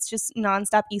beginning. It's just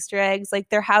nonstop Easter eggs. Like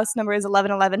their house number is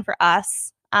 1111 for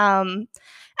us. And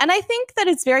I think that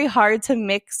it's very hard to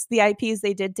mix the IPs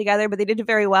they did together, but they did it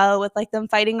very well with like them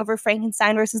fighting over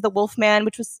Frankenstein versus the Wolfman,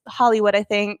 which was Hollywood, I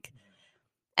think.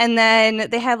 And then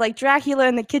they have like Dracula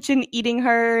in the kitchen eating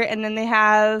her, and then they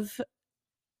have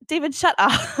David, shut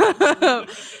up.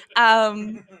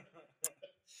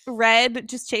 Red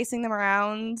just chasing them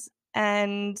around,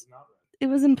 and it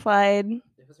was implied.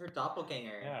 It was her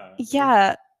doppelganger.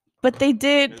 Yeah, but they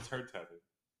did. It's her tethered.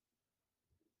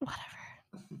 Whatever.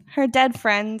 Her dead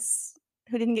friends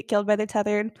who didn't get killed by their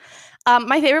tethered.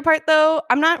 My favorite part, though,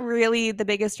 I'm not really the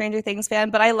biggest Stranger Things fan,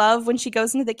 but I love when she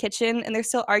goes into the kitchen and they're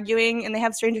still arguing and they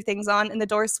have Stranger Things on and the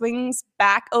door swings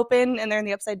back open and they're in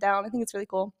the upside down. I think it's really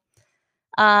cool.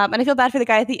 And I feel bad for the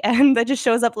guy at the end that just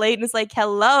shows up late and is like,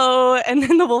 hello. And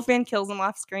then the Wolfman kills him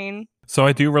off screen. So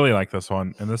I do really like this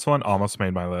one. And this one almost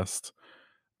made my list.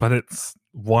 But it's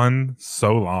one,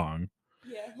 so long.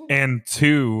 Yeah. And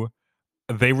two,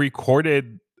 they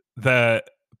recorded the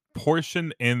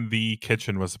portion in the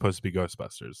kitchen was supposed to be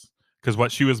Ghostbusters. Because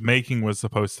what she was making was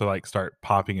supposed to like start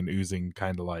popping and oozing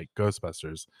kind of like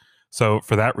Ghostbusters. So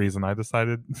for that reason, I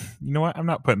decided, you know what? I'm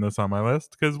not putting this on my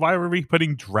list because why were we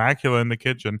putting Dracula in the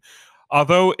kitchen?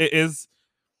 Although it is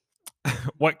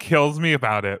what kills me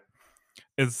about it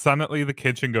is suddenly the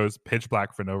kitchen goes pitch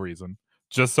black for no reason.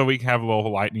 Just so we can have a little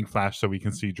lightning flash so we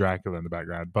can see Dracula in the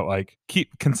background. But like,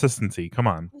 keep consistency. Come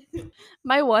on.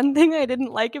 My one thing I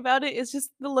didn't like about it is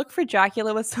just the look for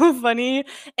Dracula was so funny.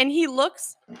 And he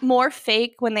looks more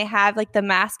fake when they have like the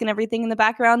mask and everything in the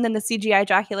background than the CGI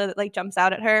Dracula that like jumps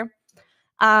out at her.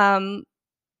 But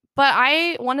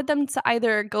I wanted them to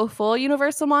either go full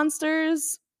Universal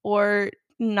Monsters or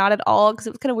not at all, because it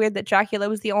was kind of weird that Dracula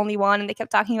was the only one and they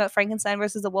kept talking about Frankenstein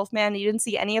versus the Wolfman and you didn't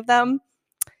see any of them.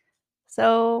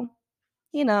 So,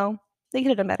 you know, they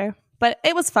could have done better. But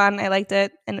it was fun. I liked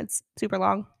it. And it's super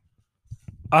long.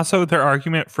 Also, their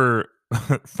argument for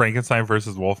Frankenstein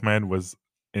versus Wolfman was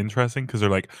interesting because they're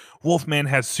like, Wolfman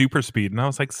has super speed. And I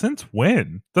was like, since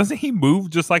when? Doesn't he move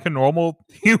just like a normal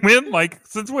human? Like,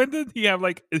 since when did he have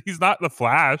like, he's not the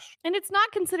Flash. And it's not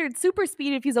considered super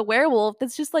speed if he's a werewolf.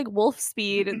 That's just like wolf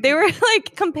speed. They were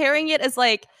like comparing it as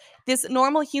like this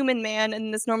normal human man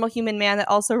and this normal human man that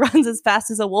also runs as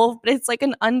fast as a wolf, but it's like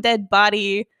an undead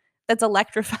body that's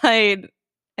electrified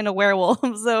and a werewolf.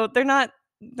 So they're not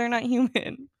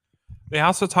human. They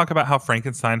also talk about how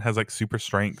Frankenstein has like super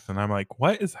strength, and I'm like,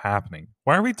 what is happening?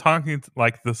 Why are we talking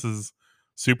like this is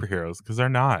superheroes? Because they're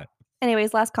not.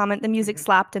 Anyways, last comment. The music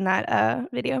slapped in that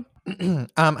video.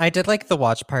 I did like the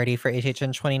watch party for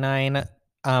HHN 29,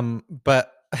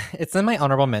 but it's in my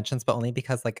honorable mentions, but only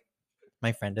because like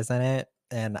my friend is in it,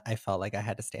 and I felt like I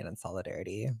had to stand in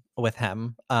solidarity with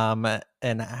him, and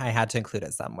I had to include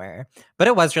it somewhere. But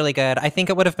it was really good. I think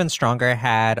it would have been stronger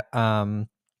had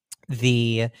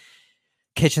the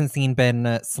kitchen scene been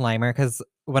Slimer, because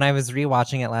when I was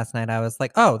rewatching it last night, I was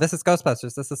like, oh, this is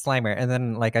Ghostbusters, this is Slimer. And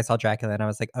then like I saw Dracula and I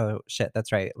was like, oh shit,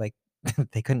 that's right. Like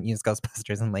they couldn't use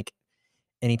Ghostbusters in like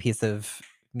any piece of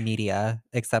media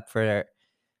except for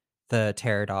the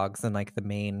terror dogs and like the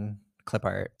main clip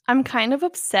art. I'm kind of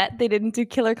upset they didn't do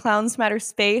Killer Clowns from Outer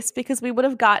Space, because we would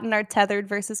have gotten our tethered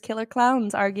versus Killer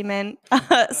Clowns argument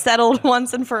settled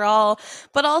once and for all.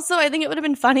 But also, I think it would have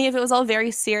been funny if it was all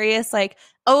very serious, like,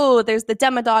 oh, there's the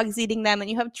Demodogs eating them, and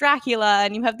you have Dracula,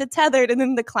 and you have the tethered, and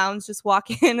then the clowns just walk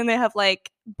in and they have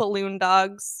like balloon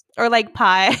dogs or like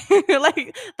pie.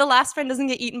 Like the last friend doesn't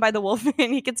get eaten by the wolf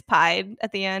and he gets pied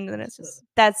at the end, and then it's just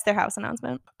that's their house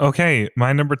announcement. Okay,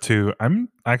 my number 2. I'm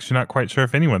actually not quite sure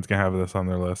if anyone's gonna have this on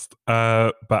their list,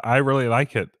 but I really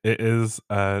like it. It is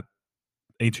HHN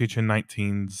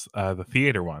 19's the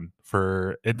theater one.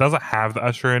 For it doesn't have the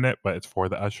usher in it, but it's for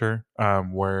the usher,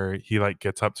 where he like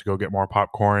gets up to go get more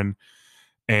popcorn,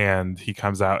 and he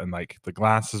comes out and like the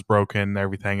glass is broken and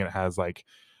everything. And it has like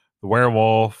the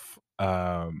werewolf,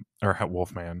 or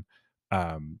Wolfman,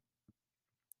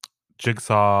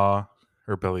 Jigsaw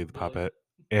or Billy the Puppet,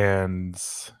 and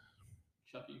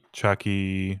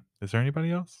Chucky. Is there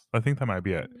anybody else? I think that might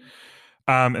be it.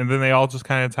 And then they all just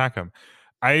kind of attack him.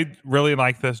 I really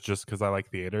like this just because I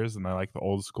like theaters and I like the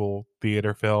old school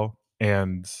theater feel.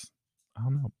 And I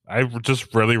don't know. I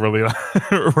just really, really,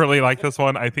 really like this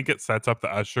one. I think it sets up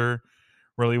the usher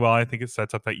really well. I think it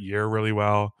sets up that year really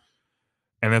well.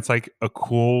 And it's like a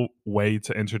cool way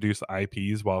to introduce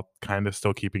IPs while kind of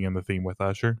still keeping in the theme with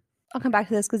Usher. I'll come back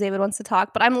to this because David wants to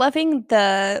talk, but I'm loving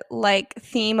the like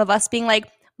theme of us being like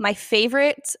my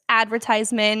favorite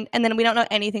advertisement, and then we don't know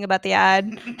anything about the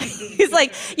ad. He's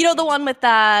like, you know, the one with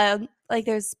the like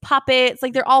there's puppets,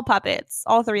 like they're all puppets,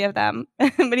 all 3 of them,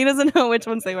 but he doesn't know which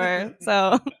ones they were.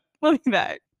 So we'll be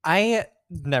back. I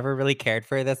never really cared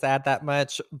for this ad that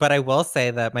much, but I will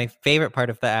say that my favorite part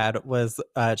of the ad was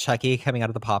Chucky coming out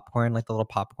of the popcorn, like the little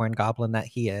popcorn goblin that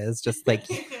he is, just like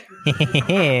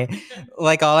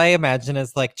like all I imagine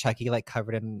is like Chucky like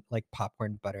covered in like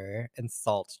popcorn butter and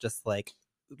salt, just like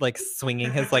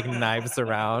swinging his like knives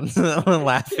around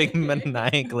laughing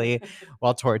maniacally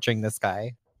while torturing this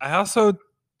guy. I also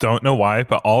don't know why,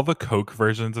 but all the Coke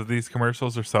versions of these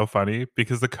commercials are so funny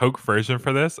because the Coke version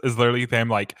for this is literally them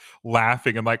like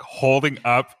laughing and like holding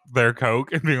up their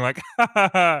Coke and being like,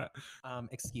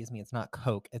 excuse me, it's not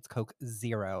Coke, it's Coke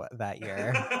Zero that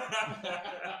year.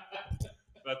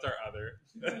 That's our other.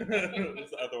 That's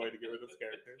the other way to get rid of those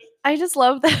characters. I just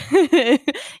love that.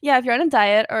 Yeah, if you're on a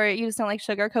diet or you just don't like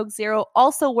sugar, Coke Zero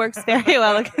also works very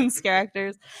well against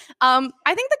characters. I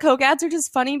think the Coke ads are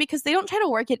just funny because they don't try to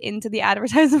work it into the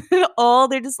advertisement at all.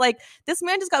 They're just like, this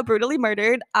man just got brutally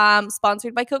murdered,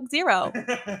 sponsored by Coke Zero.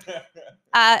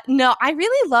 No, I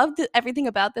really loved everything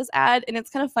about this ad, and it's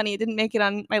kind of funny. It didn't make it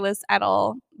on my list at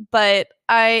all. But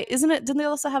didn't they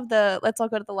also have the Let's All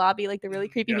Go to the Lobby, like the really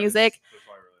creepy music?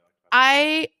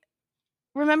 I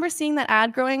remember seeing that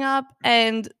ad growing up,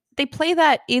 and they play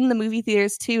that in the movie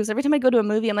theaters too. So every time I go to a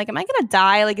movie, I'm like, am I gonna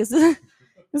die? Like, is this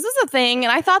a thing?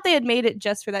 And I thought they had made it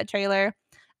just for that trailer.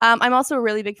 I'm also a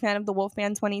really big fan of the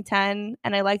Wolfman 2010,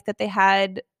 and I like that they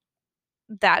had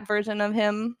that version of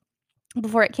him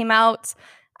before it came out.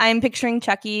 I'm picturing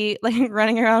Chucky like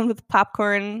running around with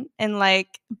popcorn and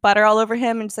like butter all over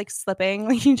him and just like slipping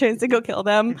like he tries to go kill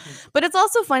them. But it's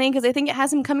also funny because I think it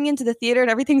has him coming into the theater and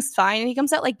everything's fine, and he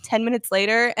comes out like 10 minutes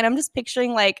later, and I'm just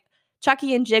picturing like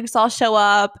Chucky and Jigsaw show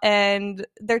up and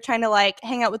they're trying to like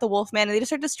hang out with the Wolfman, and they just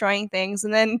start destroying things,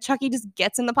 and then Chucky just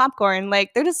gets in the popcorn.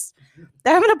 Like they're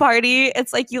having a party.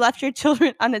 It's like you left your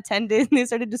children unattended and they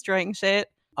started destroying shit.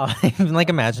 I'm like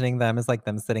imagining them as like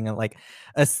them sitting at like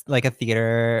a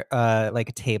theater like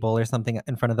a table or something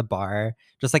in front of the bar,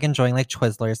 just like enjoying like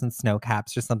Twizzlers and snow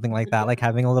caps or something like that, like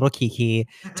having a little kiki,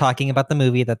 talking about the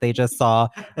movie that they just saw,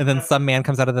 and then some man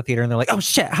comes out of the theater and they're like, oh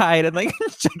shit, hide, and like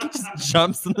Chucky just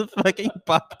jumps in the fucking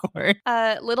popcorn.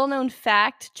 Little known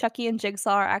fact, Chucky and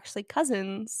Jigsaw are actually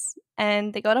cousins,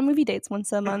 and they go on movie dates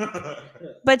once a month.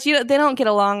 But they don't get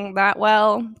along that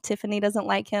well. Tiffany doesn't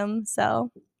like him,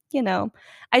 so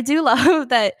I do love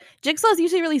that Jigsaw is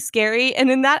usually really scary,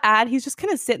 and in that ad, he's just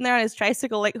kind of sitting there on his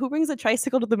tricycle. Like, who brings a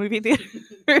tricycle to the movie theater?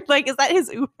 Like, is that his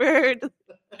Uber?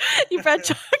 You brought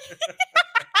Chucky.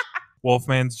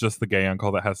 Wolfman's just the gay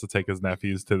uncle that has to take his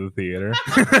nephews to the theater.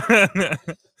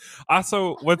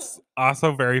 Also, what's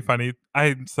also very funny,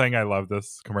 I'm saying I love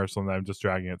this commercial and I'm just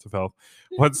dragging it to filth.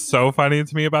 What's so funny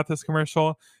to me about this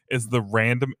commercial is the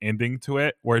random ending to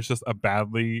it, where it's just a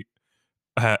badly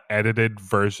edited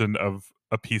version of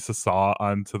a piece of Saw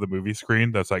onto the movie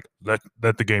screen that's like, let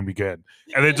the game begin,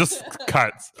 and it just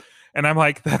cuts, and I'm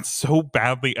like, that's so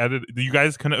badly edited. You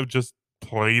guys couldn't have just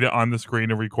played it on the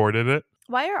screen and recorded it?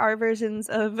 Why are our versions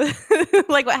of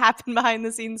like what happened behind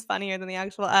the scenes funnier than the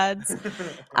actual ads?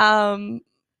 I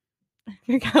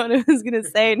forgot what I was gonna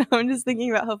say. Now I'm just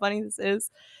thinking about how funny this is.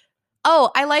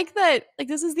 Oh, I like that, like,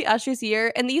 this is the Usher's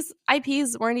year, and these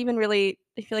IPs weren't even really,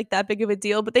 I feel like, that big of a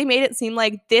deal, but they made it seem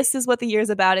like this is what the year's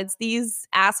about. It's these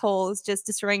assholes just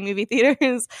destroying movie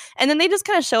theaters, and then they just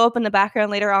kind of show up in the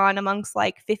background later on amongst,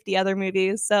 like, 50 other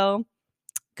movies, so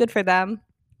good for them.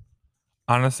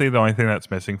 Honestly, the only thing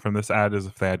that's missing from this ad is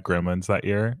if they had Gremlins that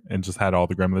year and just had all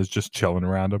the Gremlins just chilling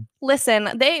around them. Listen,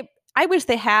 I wish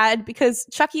they had, because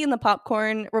Chucky and the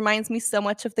popcorn reminds me so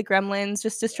much of the Gremlins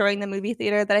just destroying the movie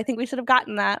theater that I think we should have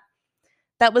gotten that.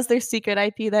 That was their secret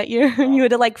IP that year. You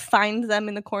had to like find them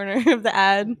in the corner of the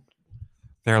ad.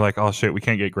 They're like, oh shit, we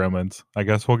can't get Gremlins. I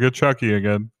guess we'll get Chucky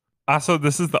again. Also,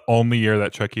 this is the only year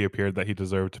that Chucky appeared that he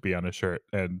deserved to be on a shirt,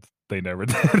 and they never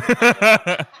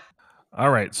did. All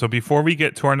right, so before we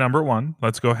get to our number one,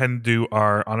 let's go ahead and do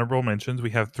our honorable mentions. We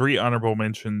have 3 honorable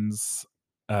mentions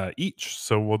each,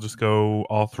 so we'll just go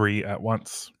all 3 at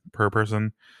once per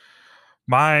person.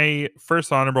 My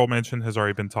first honorable mention has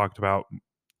already been talked about,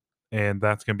 and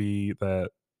that's going to be the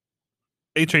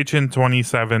HHN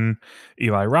 27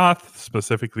 Eli Roth,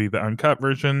 specifically the uncut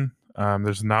version.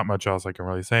 There's not much else I can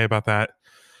really say about that.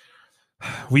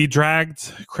 We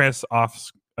dragged Chris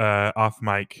off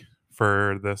mic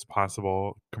for this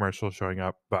possible commercial showing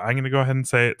up, but I'm going to go ahead and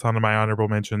say it's one of my honorable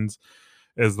mentions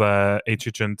is the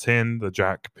HHN 10, the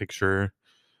Jack picture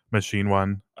machine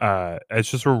one. It's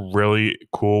just a really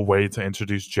cool way to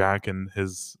introduce Jack and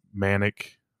his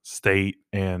manic state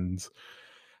and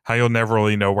how you'll never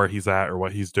really know where he's at or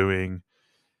what he's doing.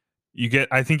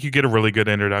 I think you get a really good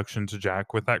introduction to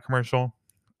Jack with that commercial.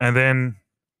 And then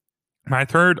my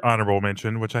third honorable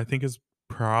mention, which I think is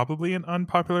probably an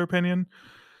unpopular opinion,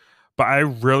 but I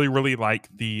really, really like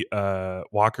the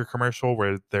Walker commercial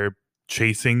where they're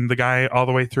chasing the guy all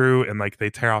the way through, and like they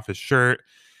tear off his shirt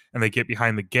and they get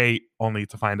behind the gate only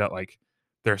to find out like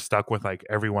they're stuck with like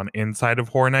everyone inside of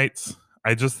Horror Nights.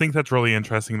 I just think that's really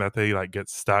interesting that they like get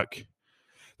stuck.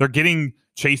 They're getting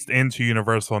chased into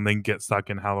Universal and then get stuck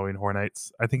in Halloween Horror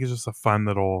Nights. I think it's just a fun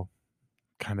little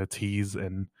kind of tease,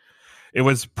 and it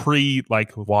was pre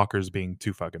like Walker's being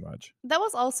too fucking much. That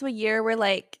was also a year where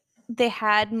like they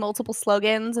had multiple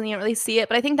slogans and you don't really see it,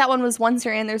 but I think that one was once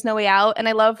you're in, there's no way out. And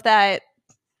I love that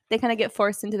they kind of get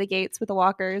forced into the gates with the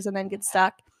walkers and then get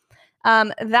stuck.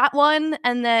 That one,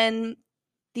 and then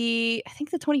I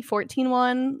think the 2014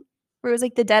 one where it was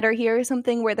like The Dead Are Here or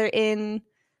something, where they're in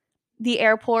the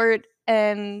airport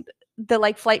and the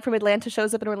like flight from Atlanta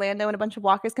shows up in Orlando and a bunch of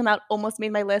walkers come out, almost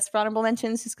made my list for honorable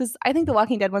mentions just because I think the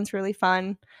Walking Dead one's really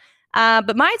fun.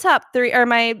 But my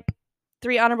my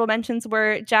 3 honorable mentions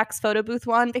were Jack's photo booth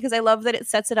one, because I love that it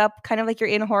sets it up kind of like you're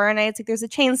in Horror Nights. Like there's the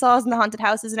chainsaws and the haunted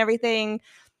houses and everything.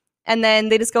 And then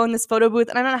they just go in this photo booth.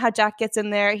 And I don't know how Jack gets in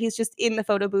there. He's just in the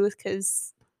photo booth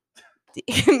because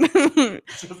he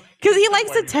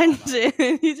likes attention.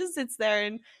 He just sits there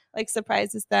and like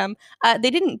surprises them.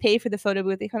 They didn't pay for the photo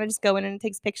booth. They kind of just go in and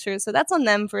takes pictures. So that's on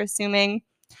them for assuming.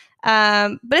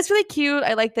 But it's really cute.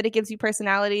 I like that it gives you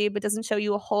personality, but doesn't show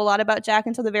you a whole lot about Jack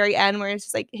until the very end, where it's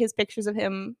just like his pictures of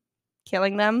him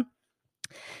killing them.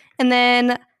 And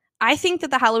then I think that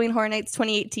the Halloween Horror Nights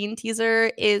 2018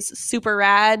 teaser is super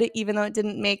rad, even though it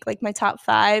didn't make like my top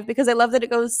 5, because I love that it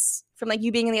goes from like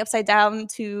you being in the Upside Down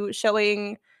to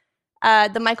showing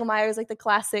the Michael Myers, like the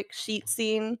classic sheet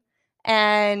scene,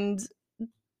 and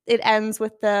it ends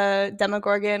with the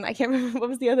Demogorgon. I can't remember what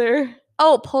was the other.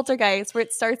 Oh, Poltergeist, where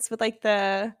it starts with like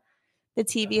the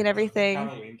TV and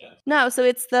everything. No, so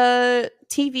it's the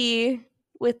TV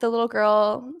with the little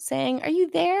girl saying, "Are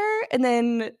you there?" And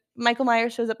then Michael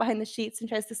Myers shows up behind the sheets and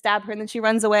tries to stab her, and then she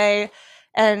runs away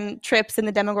and trips, and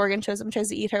the Demogorgon shows up and tries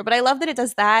to eat her. But I love that it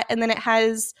does that, and then it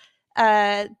has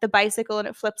the bicycle and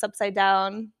it flips upside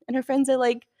down, and her friends are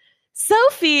like,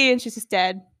 "Sophie," and she's just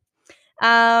dead.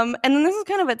 And then this is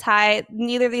kind of a tie.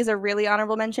 Neither of these are really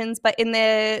honorable mentions, but in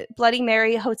the Bloody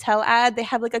Mary hotel ad, they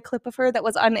have like a clip of her that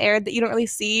was unaired that you don't really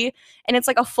see. And it's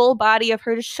like a full body of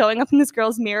her just showing up in this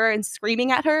girl's mirror and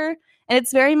screaming at her. And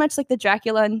it's very much like the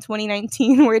Dracula in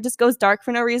 2019, where it just goes dark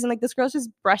for no reason. Like this girl's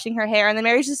just brushing her hair, and then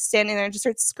Mary's just standing there and just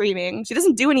starts screaming. She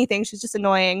doesn't do anything. She's just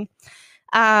annoying.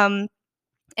 And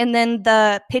then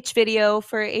the pitch video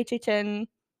for HHN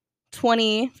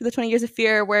 20 for the 20 Years of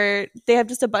Fear, where they have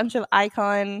just a bunch of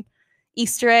icon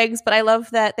Easter eggs, but I love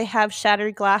that they have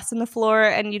shattered glass in the floor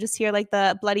and you just hear like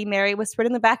the Bloody Mary whispered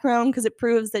in the background, because it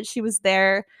proves that she was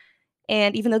there.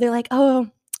 And even though they're like, oh,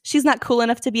 she's not cool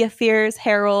enough to be a Fears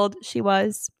herald, she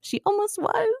almost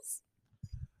was.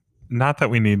 Not that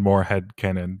we need more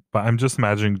headcanon, but I'm just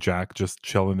imagining Jack just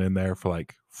chilling in there for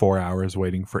like 4 hours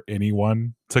waiting for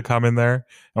anyone to come in there,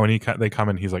 and when they come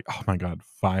in, he's like, oh my god,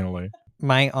 finally.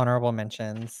 My honorable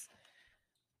mentions.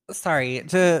 Sorry,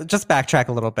 to just backtrack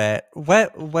a little bit.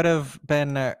 What would have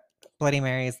been Bloody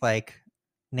Mary's like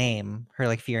name, her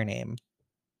like fear name?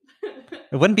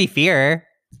 It wouldn't be Fear.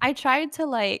 I tried to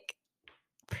like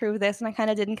prove this, and I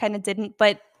kind of didn't,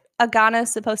 but Agana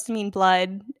is supposed to mean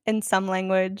blood in some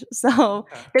language, so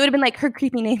they would have been like, her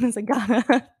creepy name is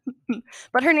Agana.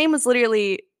 But her name was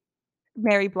literally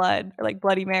Mary Blood, or like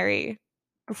Bloody Mary,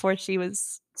 before she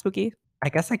was spooky. I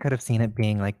guess I could have seen it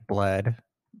being like blood,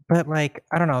 but like,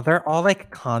 I don't know. They're all like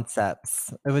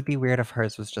concepts. It would be weird if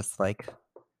hers was just like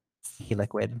sea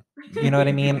liquid. You know what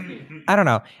I mean? I don't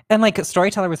know. And like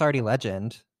Storyteller was already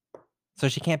Legend, so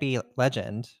she can't be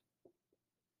Legend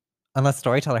unless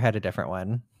Storyteller had a different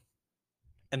one.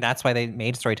 And that's why they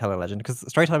made Storyteller Legend, because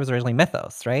Storyteller was originally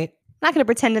Mythos, right? I'm not going to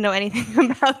pretend to know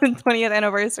anything about the 20th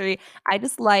anniversary. I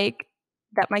just like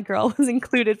that my girl was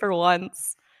included for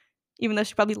once, even though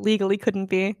she probably legally couldn't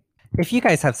be. If you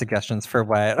guys have suggestions for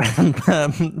what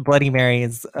Bloody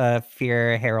Mary's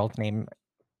Fear Herald name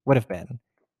would have been,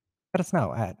 let us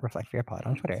know at Reflect Fear Pod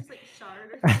on Twitter.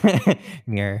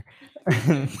 Mirror.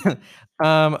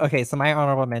 Okay, so my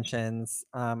honorable mentions.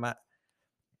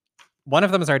 One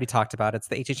of them is already talked about. It's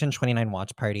the HHN 29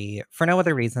 watch party, for no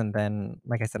other reason than,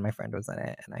 like I said, my friend was in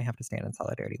it, and I have to stand in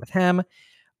solidarity with him.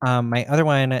 My other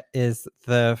one is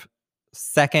the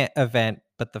second event,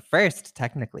 but the first,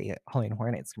 technically, Halloween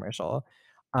Horror Nights commercial,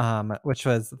 which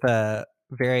was the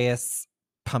various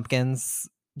pumpkins,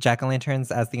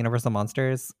 jack-o'-lanterns as the Universal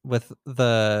Monsters, with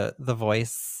the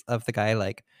voice of the guy,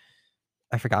 like,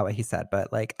 I forgot what he said,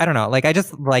 but like, I don't know, like, I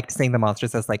just liked seeing the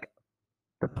monsters as like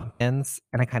the pumpkins,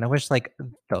 and I kind of wish like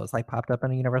those like popped up in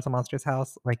a Universal Monsters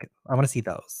house. Like, I want to see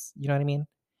those, you know what I mean?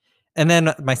 And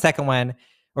then my second one,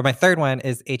 or my third one,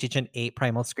 is HHN 8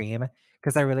 Primal Scream,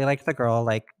 because I really liked the girl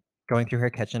like going through her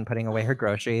kitchen, putting away her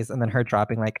groceries, and then her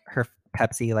dropping like her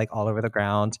Pepsi like all over the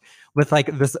ground with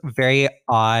like this very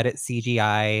odd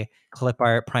CGI clip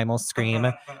art Primal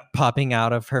Scream popping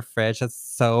out of her fridge that's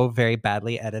so very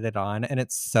badly edited on, and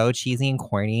it's so cheesy and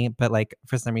corny, but like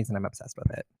for some reason I'm obsessed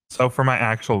with it. So for my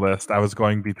actual list, I was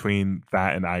going between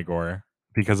that and Igor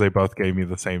because they both gave me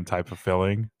the same type of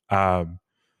feeling.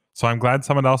 So I'm glad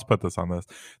someone else put this on this.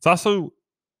 It's also,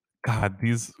 God,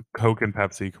 these Coke and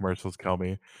Pepsi commercials kill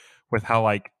me with how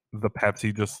like the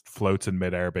Pepsi just floats in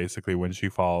midair basically when she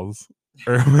falls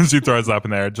or when she throws up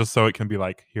in there, just so it can be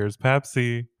like, here's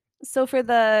Pepsi. So for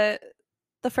the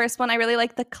first one, I really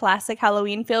like the classic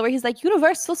Halloween feel where he's like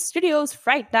Universal Studios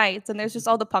Fright Nights, and there's just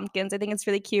all the pumpkins. I think it's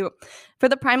really cute. For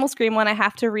the Primal Scream one, I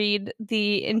have to read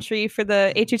the entry for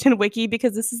the HHN Wiki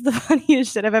because this is the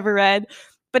funniest shit I've ever read.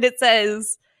 But it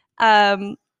says,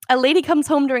 a lady comes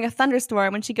home during a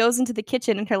thunderstorm when she goes into the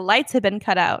kitchen and her lights have been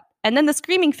cut out. And then the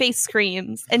screaming face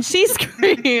screams and she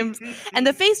screams and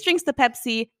the face drinks the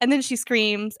Pepsi and then she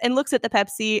screams and looks at the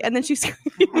Pepsi and then she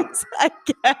screams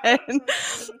again.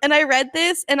 And I read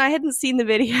this and I hadn't seen the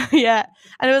video yet.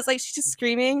 And I was like, she's just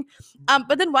screaming.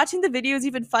 But then watching the video is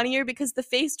even funnier because the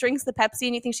face drinks the Pepsi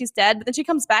and you think she's dead. But then she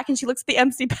comes back and she looks at the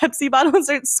empty Pepsi bottle and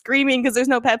starts screaming because there's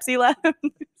no Pepsi left.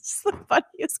 It's just the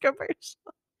funniest commercial.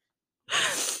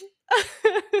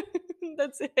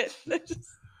 That's it.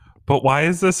 But why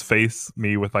is this face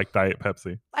me with like Diet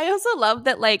Pepsi? I also love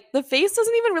that like the face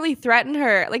doesn't even really threaten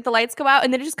her. Like the lights go out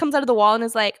and then it just comes out of the wall and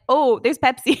is like, oh, there's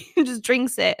Pepsi, and just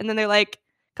drinks it. And then they're like,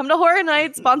 come to Horror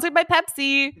Nights, sponsored by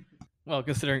Pepsi. Well,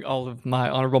 considering all of my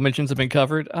honorable mentions have been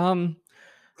covered,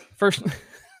 first,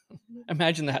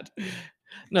 imagine that.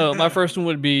 No, my first one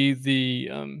would be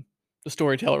the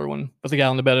storyteller one with the guy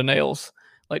on the bed of nails.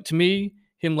 Like to me,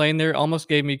 him laying there almost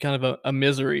gave me kind of a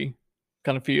misery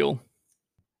kind of feel.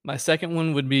 My second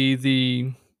one would be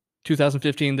the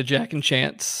 2015 The Jack and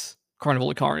Chance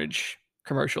Carnival of Carnage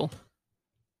commercial.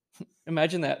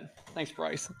 Imagine that. Thanks,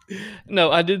 Bryce.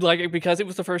 No, I did like it because it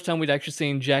was the first time we'd actually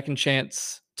seen Jack and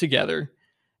Chance together,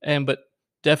 but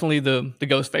definitely the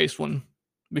Ghostface one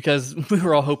because we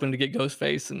were all hoping to get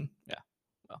Ghostface, and yeah,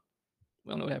 well,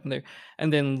 we all know what happened there.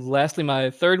 And then lastly,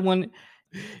 my third one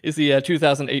is the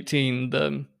 2018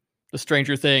 the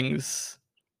Stranger Things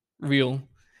reel.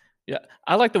 Yeah,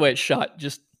 I like the way it's shot.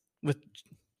 It's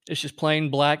just plain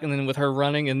black, and then with her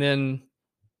running, and then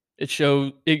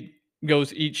it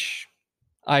goes each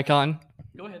icon.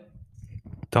 Go ahead.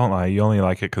 Don't lie, you only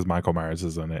like it because Michael Myers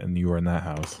is in it, and you were in that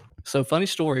house. So funny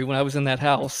story. When I was in that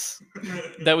house,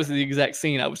 that was the exact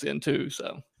scene I was in too.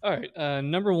 So all right,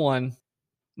 number one.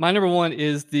 My number one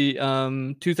is the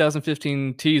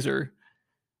 2015 teaser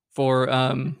for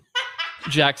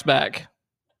Jack's Back.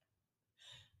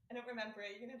 I don't remember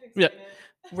it. You're gonna have to explain it.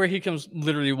 Where he comes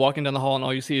literally walking down the hall and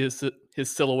all you see is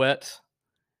his silhouette.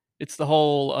 It's the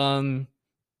whole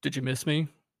did you miss me?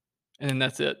 And then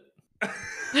that's it.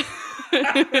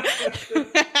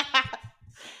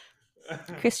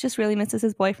 Chris just really misses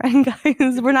his boyfriend,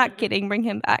 guys. We're not kidding. Bring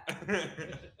him back.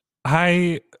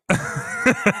 I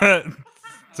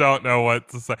don't know what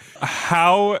to say.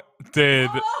 How did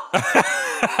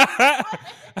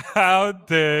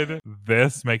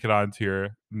this make it onto your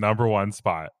number one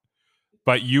spot?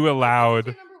 But you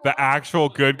allowed the actual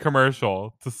good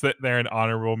commercial to sit there in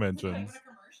honorable mentions.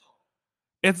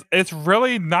 It's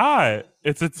really not.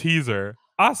 It's a teaser.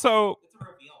 Also,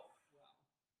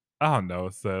 I don't know,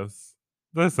 sis.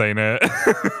 This ain't it.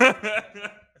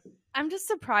 I'm just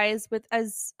surprised with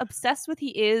as obsessed with he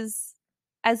is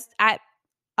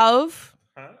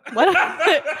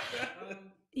what?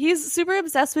 He's super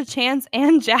obsessed with Chance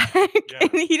and Jack. Yeah.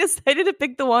 And he decided to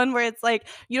pick the one where it's like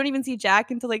you don't even see Jack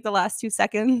until like the last 2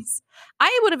 seconds.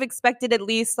 I would have expected at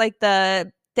least like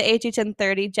the HHN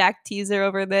 30 Jack teaser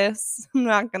over this. I'm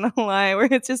not gonna lie, where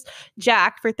it's just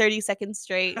Jack for 30 seconds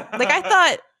straight. Like I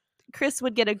thought Chris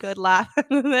would get a good laugh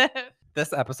out of that.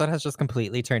 This episode has just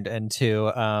completely turned into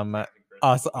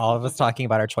us, all of us talking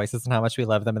about our choices and how much we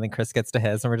love them, and then Chris gets to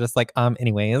his, and we're just like,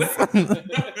 anyways.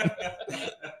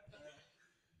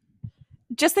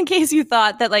 Just in case you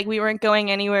thought that like we weren't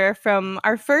going anywhere from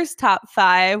our first top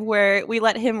 5, where we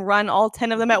let him run all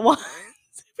 10 of them at once.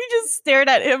 We just stared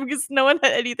at him because no one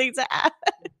had anything to add.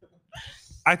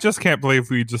 I just can't believe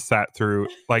we just sat through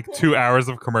like 2 hours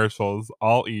of commercials,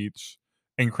 all each,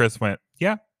 and Chris went,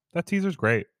 yeah, that teaser's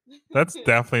great. That's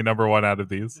definitely number one out of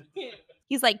these.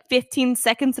 He's like 15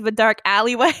 seconds of a dark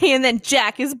alleyway, and then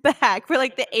Jack is back for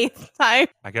like the 8th time.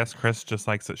 I guess Chris just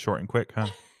likes it short and quick, huh?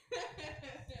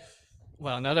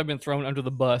 Wow, now that I've been thrown under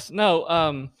the bus. No,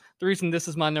 the reason this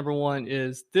is my number one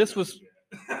is this was...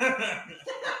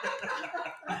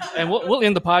 And we'll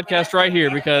end the podcast right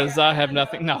here because I have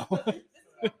nothing. No.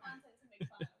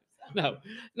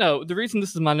 No, the reason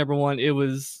this is my number one, it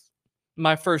was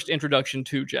my first introduction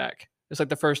to Jack. It's like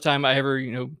the first time I ever,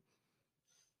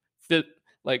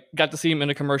 got to see him in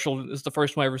a commercial. It's the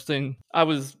first one I ever seen. I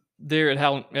was there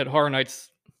at Horror Nights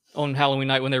on Halloween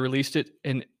night when they released it,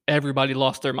 and everybody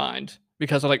lost their mind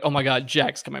because they're like, oh my God,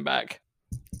 Jack's coming back.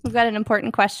 We've got an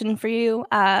important question for you.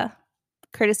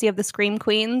 courtesy of the Scream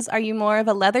Queens. Are you more of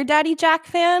a Leather Daddy Jack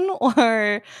fan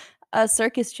or a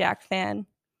Circus Jack fan?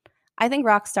 I think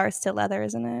Rockstar's still leather,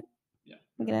 isn't it? Yeah.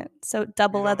 Look at it. So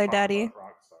double Leather Daddy.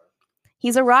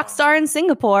 He's a rock star in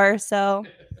Singapore, so.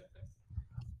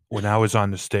 When I was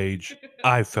on the stage,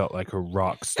 I felt like a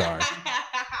rock star.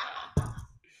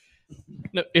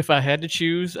 No, if I had to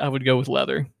choose, I would go with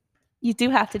leather. You do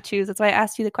have to choose. That's why I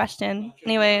asked you the question.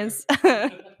 Anyways.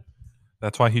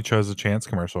 That's why he chose a Chance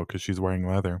commercial, because she's wearing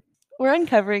leather. We're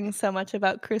uncovering so much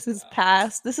about Chris's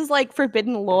past. This is like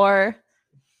forbidden lore.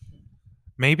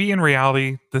 Maybe in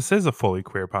reality, this is a fully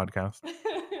queer podcast.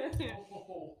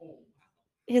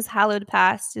 His hallowed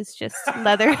past is just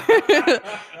leather.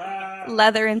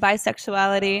 Leather and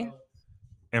bisexuality.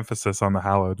 Emphasis on the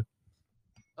hallowed.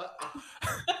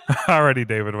 Alrighty,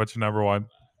 David, what's your number one?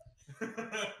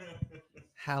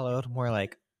 Hallowed, more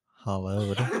like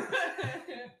hollowed.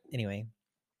 Anyway,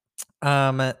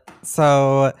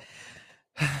 so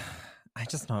I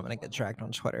just know I'm gonna get dragged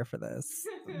on Twitter for this,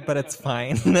 but it's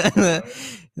fine.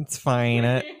 It's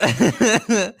fine.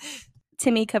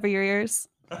 Timmy, cover your ears.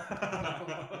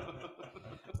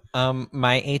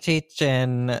 My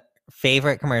HHN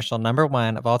favorite commercial, number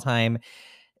one of all time,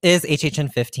 is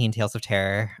HHN 15 Tales of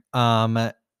Terror.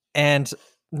 And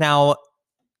now,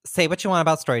 say what you want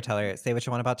about Storyteller, say what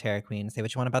you want about Terror Queen, say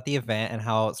what you want about the event and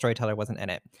how Storyteller wasn't in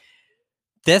it.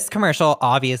 This commercial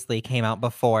obviously came out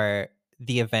before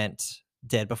the event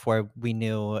did, before we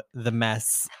knew the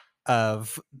mess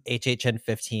of HHN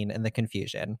 15 and the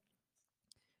confusion.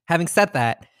 Having said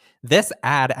that, this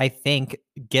ad, I think,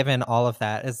 given all of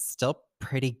that, is still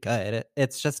pretty good.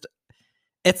 It's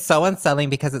so unsettling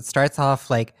because it starts off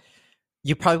like,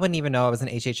 you probably wouldn't even know it was an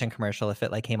HHN commercial if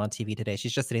it like came on TV today.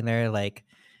 She's just sitting there like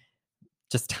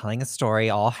just telling a story,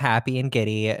 all happy and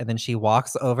giddy, and then she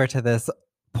walks over to this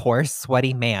poor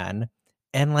sweaty man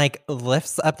and like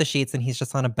lifts up the sheets and he's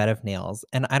just on a bed of nails.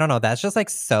 And I don't know, that's just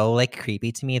like so like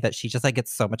creepy to me that she just like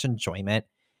gets so much enjoyment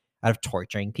out of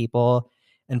torturing people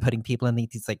and putting people in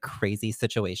these like crazy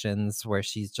situations where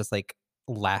she's just like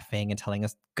laughing and telling a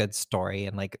good story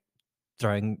and like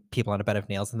throwing people on a bed of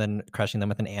nails and then crushing them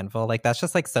with an anvil. Like that's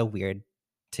just like so weird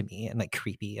to me and like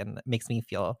creepy and makes me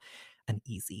feel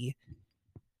uneasy.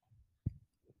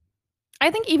 I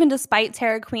think even despite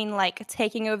Terror Queen like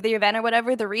taking over the event or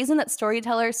whatever, the reason that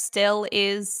Storyteller still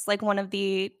is like one of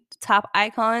the top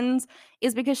icons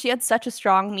is because she had such a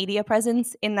strong media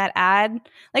presence in that ad.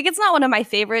 Like it's not one of my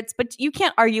favorites, but you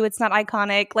can't argue it's not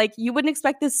iconic. Like you wouldn't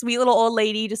expect this sweet little old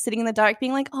lady just sitting in the dark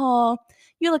being like, "Oh,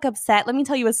 you look upset. Let me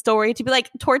tell you a story," to be like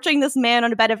torturing this man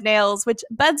on a bed of nails, which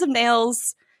beds of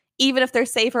nails, even if they're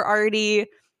safe, are already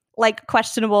like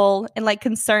questionable and like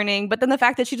concerning. But then the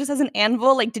fact that she just has an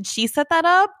anvil, like, did she set that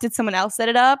up? Did someone else set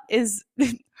it up? Is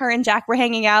her and Jack were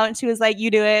hanging out and she was like, "You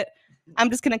do it. I'm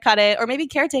just going to cut it." Or maybe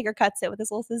Caretaker cuts it with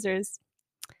his little scissors.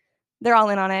 They're all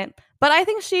in on it. But I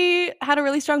think she had a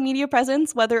really strong media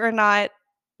presence, whether or not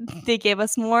they gave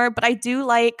us more. But I do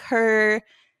like her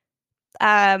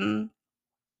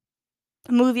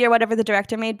movie or whatever the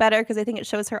director made better, because I think it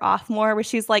shows her off more, where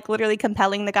she's like literally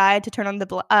compelling the guy to turn on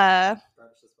the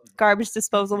garbage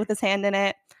disposal with his hand in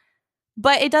it.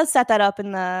 But it does set that up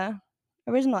in the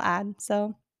original ad.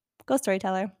 So go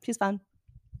Storyteller. She's fun.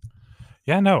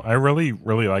 Yeah, no, I really,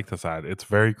 really like this ad. It's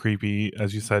very creepy.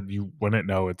 As you said, you wouldn't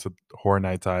know it's a Horror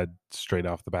Nights ad straight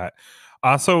off the bat.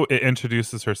 Also, it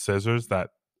introduces her scissors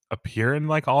that appear in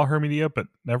like all her media, but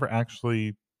never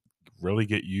actually really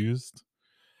get used.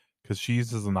 Because she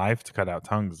uses a knife to cut out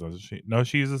tongues, doesn't she? No,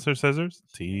 she uses her scissors?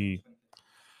 Then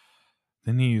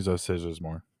you use those scissors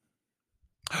more.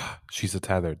 She's a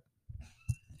tethered.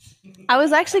 I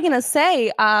was actually going to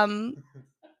say,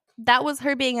 that was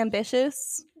her being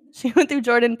ambitious. She went through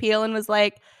Jordan Peele and was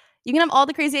like, you can have all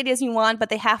the crazy ideas you want, but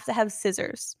they have to have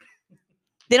scissors.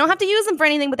 They don't have to use them for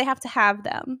anything, but they have to have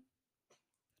them.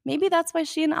 Maybe that's why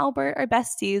she and Albert are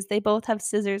besties. They both have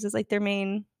scissors as like their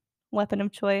main weapon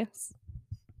of choice.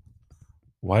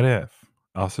 What if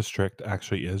Elsa Strict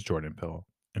actually is Jordan Peele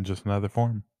in just another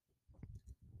form?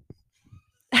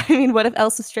 I mean, what if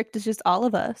Elsa Strict is just all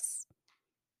of us?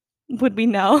 Would we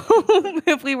know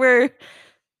if we were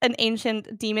an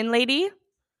ancient demon lady?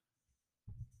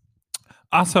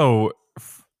 Also,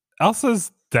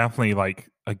 Elsa's definitely like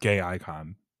a gay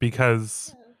icon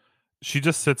because she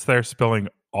just sits there spilling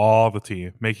all the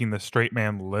tea, making the straight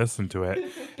man listen to it,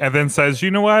 and then says,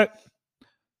 "You know what?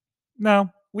 No,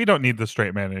 we don't need the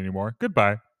straight man anymore.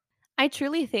 Goodbye." I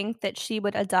truly think that she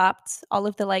would adopt all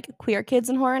of the like queer kids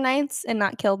in Horror Nights and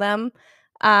not kill them.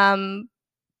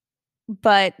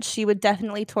 But she would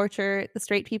definitely torture the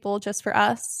straight people just for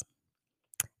us.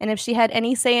 And if she had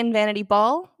any say in Vanity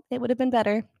Ball, it would have been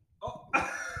better.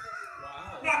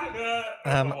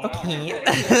 Okay.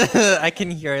 I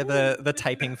can hear the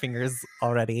typing fingers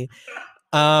already.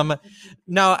 No,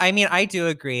 I mean, I do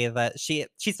agree that she's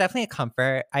definitely a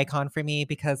comfort icon for me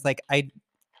because like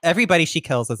everybody she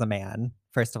kills is a man,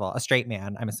 first of all, a straight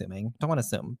man, I'm assuming. Don't want to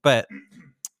assume, but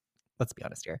let's be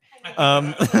honest here.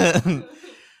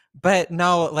 But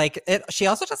no, like she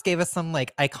also just gave us some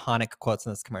like iconic quotes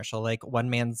in this commercial, like one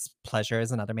man's pleasure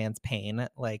is another man's pain.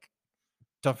 Like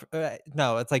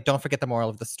it's like don't forget the moral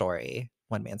of the story.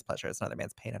 One man's pleasure is another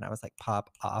man's pain. And I was like, pop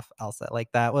off, Elsa.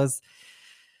 Like that was,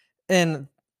 and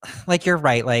like you're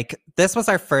right. Like this was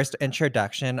our first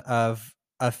introduction of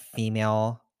a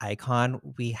female icon.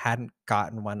 We hadn't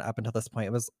gotten one up until this point.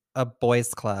 It was a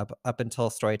boys' club up until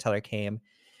Storyteller came.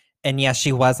 And yes,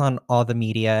 she was on all the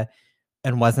media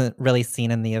and wasn't really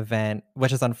seen in the event,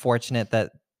 which is unfortunate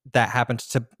that happened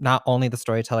to not only the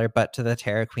Storyteller, but to the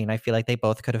Terror Queen. I feel like they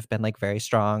both could have been like very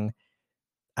strong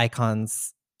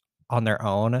icons on their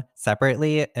own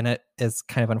separately. And it is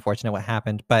kind of unfortunate what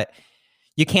happened, but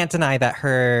you can't deny that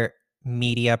her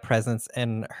media presence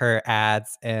and her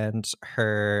ads and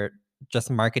her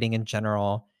just marketing in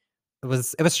general, it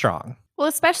was strong. Well,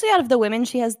 especially out of the women,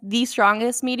 she has the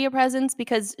strongest media presence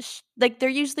because like they're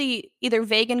usually either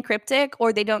vague and cryptic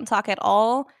or they don't talk at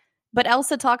all. But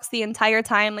Elsa talks the entire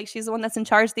time. Like she's the one that's in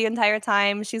charge the entire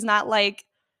time. She's not like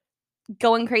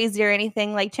going crazy or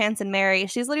anything like Chance and Mary.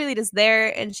 She's literally just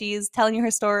there and she's telling you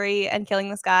her story and killing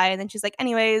this guy. And then she's like,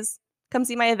 anyways, come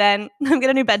see my event. I've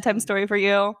got a new bedtime story for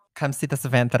you. Come see this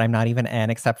event that I'm not even in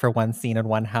except for one scene in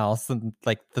one house and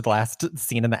like the last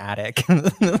scene in the attic.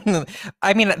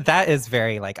 I mean, that is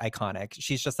very like iconic.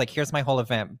 She's just like, here's my whole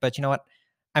event. But you know what?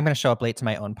 I'm going to show up late to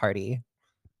my own party.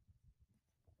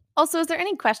 Also, is there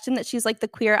any question that she's like the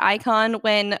queer icon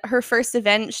when her first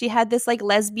event, she had this like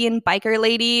lesbian biker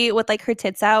lady with like her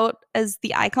tits out as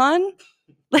the icon?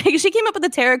 Like she came up with the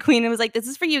Terror Queen and was like, this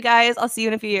is for you guys. I'll see you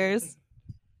in a few years.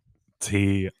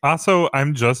 Also,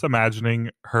 I'm just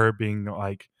imagining her being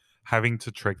like having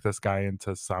to trick this guy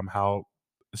into somehow.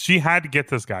 She had to get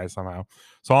this guy somehow.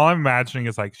 So all I'm imagining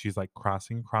is like she's like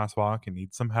crossing a crosswalk and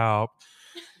needs some help.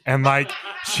 And like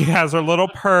she has her little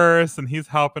purse and he's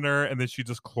helping her. And then she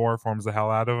just chloroforms the hell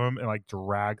out of him and like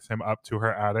drags him up to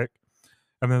her attic.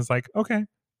 And then it's like, okay,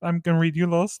 I'm going to read you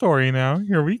a little story now.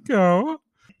 Here we go.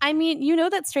 I mean, you know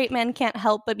that straight men can't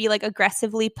help but be like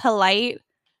aggressively polite.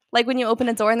 Like when you open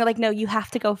a door and they're like, no, you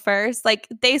have to go first. Like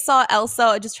they saw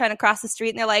Elsa just trying to cross the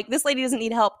street and they're like, this lady doesn't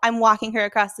need help. I'm walking her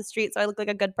across the street so I look like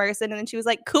a good person. And then she was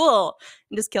like, cool.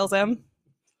 And just kills him.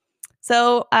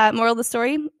 So moral of the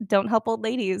story, don't help old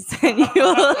ladies. And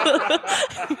you'll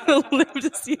live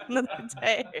to see another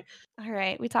day. All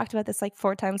right. We talked about this like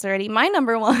 4 times already. My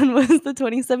number one was the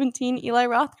 2017 Eli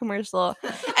Roth commercial.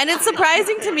 And it's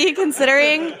surprising to me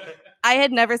considering I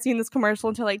had never seen this commercial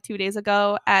until like 2 days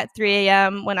ago at 3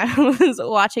 a.m. when I was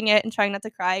watching it and trying not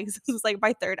to cry because this was like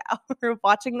my 3rd hour of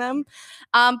watching them.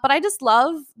 But I just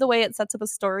love the way it sets up a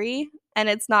story and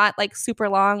it's not like super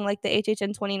long like the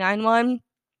HHN 29 one.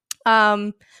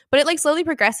 But it like slowly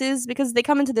progresses because they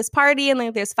come into this party and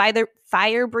like there's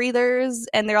fire breathers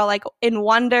and they're all like in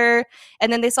wonder.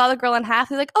 And then they saw the girl in half.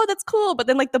 They're like, oh, that's cool. But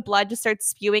then like the blood just starts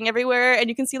spewing everywhere. And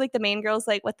you can see like the main girl's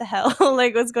like, what the hell?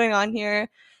 Like what's going on here?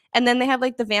 And then they have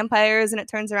like the vampires and it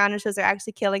turns around and shows they're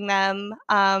actually killing them.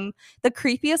 The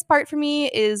creepiest part for me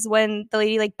is when the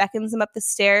lady like beckons them up the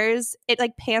stairs. It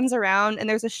like pans around and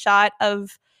there's a shot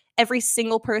of every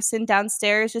single person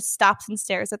downstairs just stops and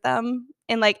stares at them.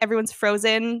 And like everyone's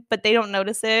frozen, but they don't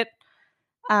notice it.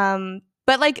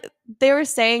 But like they were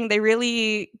saying, they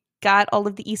really got all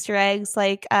of the Easter eggs,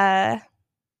 like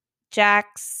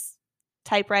Jack's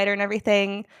typewriter and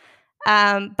everything.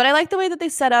 But I like the way that they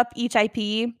set up each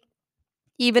IP.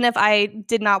 Even if I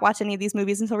did not watch any of these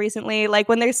movies until recently, like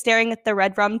when they're staring at the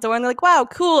red rum door and they're like, wow,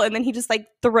 cool. And then he just like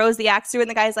throws the axe through and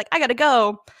the guy's like, I gotta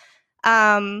go.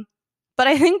 But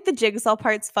I think the jigsaw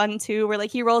part's fun too, where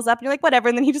like he rolls up and you're like, whatever.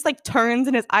 And then he just like turns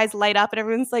and his eyes light up and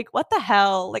everyone's like, what the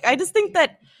hell? Like, I just think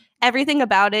that everything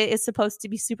about it is supposed to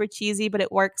be super cheesy, but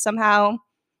it works somehow.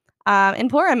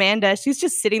 And poor Amanda, she's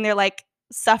just sitting there like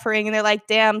suffering and they're like,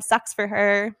 damn, sucks for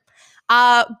her.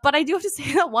 But I do have to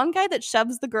say that one guy that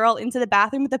shoves the girl into the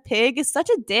bathroom with a pig is such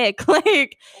a dick.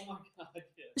 Like, oh my God,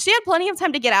 she had plenty of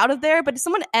time to get out of there, but if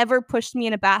someone ever pushed me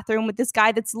in a bathroom with this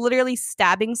guy that's literally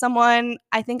stabbing someone,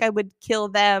 I think I would kill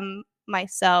them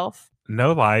myself.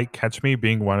 No lie, catch me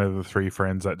being one of the 3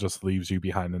 friends that just leaves you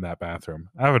behind in that bathroom.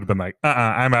 I would have been like,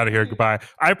 I'm out of here, goodbye.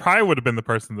 I probably would have been the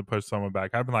person to push someone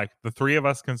back. I've been like, the 3 of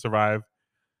us can survive.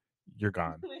 you're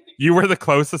gone. You were the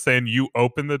closest in. You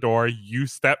opened the door. You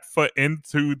stepped foot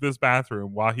into this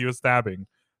bathroom while he was stabbing.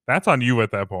 That's on you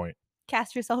at that point.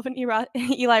 Cast yourself in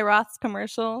Eli Roth's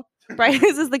commercial. Bryce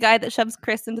is the guy that shoves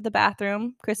Chris into the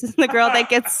bathroom. Chris is the girl that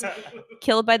gets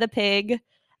killed by the pig.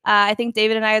 I think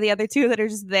David and I are the other two that are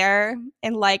just there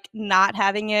and like not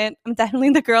having it. I'm definitely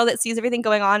the girl that sees everything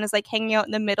going on, is like hanging out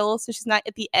in the middle, so she's not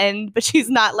at the end, but she's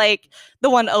not like the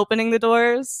one opening the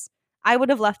doors. I would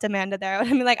have left Amanda there. I would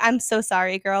have been like, I'm so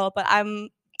sorry, girl, but I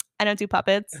don't do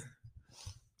puppets.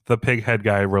 The pig head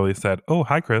guy really said, "Oh,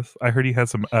 hi, Chris. I heard he has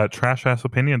some trash ass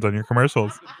opinions on your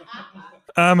commercials."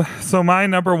 So my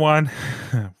number one,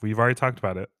 we've already talked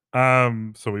about it.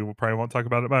 So we probably won't talk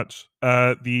about it much.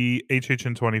 The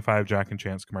HHN25 Jack and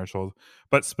Chance commercials,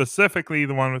 but specifically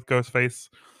the one with Ghostface,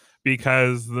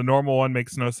 because the normal one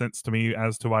makes no sense to me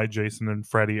as to why Jason and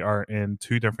Freddy are in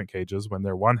two different cages when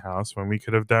they're one house, when we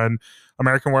could have done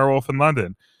American Werewolf in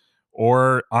London.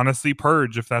 Or honestly,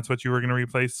 Purge, if that's what you were going to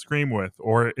replace Scream with,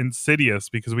 or Insidious,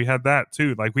 because we had that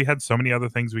too. Like, we had so many other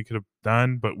things we could have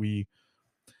done, but we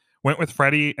went with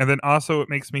Freddy. And then also, it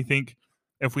makes me think,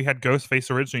 if we had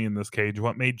Ghostface originally in this cage,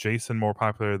 what made Jason more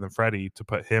popular than Freddy to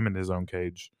put him in his own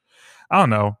cage? I don't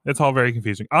know. It's all very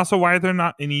confusing. Also, why are there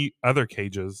not any other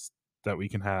cages that we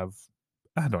can have?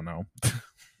 I don't know.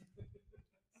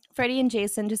 Freddy and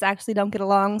Jason just actually don't get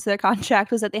along, so their contract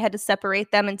was that they had to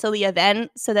separate them until the event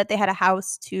so that they had a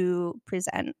house to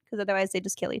present, because otherwise they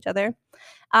just kill each other.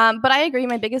 But I agree.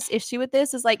 My biggest issue with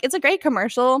this is, like, it's a great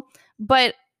commercial,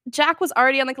 but Jack was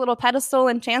already on like a little pedestal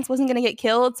and Chance wasn't going to get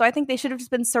killed, so I think they should have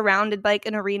just been surrounded by like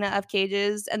an arena of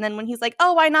cages. And then when he's like,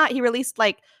 oh, why not? He released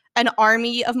like an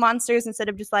army of monsters instead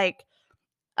of just like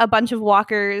a bunch of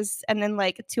walkers and then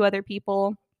like two other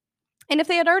people. And if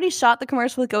they had already shot the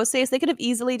commercial with Ghostface, they could have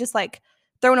easily just like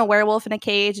thrown a werewolf in a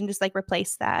cage and just like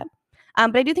replaced that.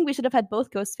 But I do think we should have had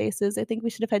both Ghostfaces. I think we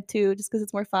should have had two, just because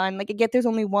it's more fun. Like, I get there's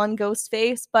only one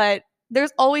Ghostface, but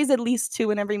there's always at least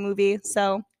two in every movie.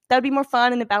 So that would be more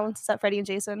fun, and it balances out Freddy and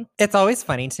Jason. It's always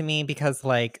funny to me because,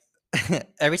 like,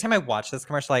 every time I watch this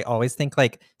commercial, I always think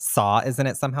like Saw is in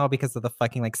it somehow because of the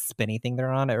fucking like spinny thing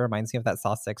they're on. It reminds me of that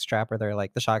Saw 6 trap where they're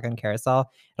like the shotgun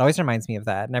carousel. It always reminds me of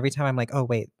that. And every time I'm like, oh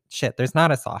wait, shit, there's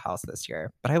not a Saw house this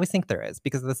year. But I always think there is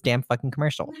because of this damn fucking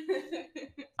commercial.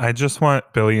 I just want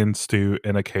Billy and Stu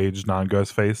in a cage,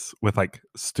 non-Ghostface, with like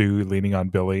Stu leaning on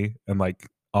Billy and like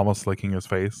almost licking his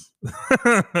face.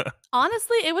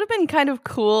 Honestly, it would have been kind of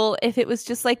cool if it was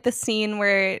just like the scene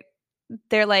where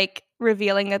they're like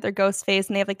revealing that they're Ghostface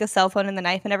and they have like the cell phone and the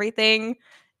knife and everything,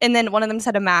 and then one of them just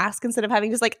had a mask instead of having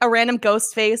just like a random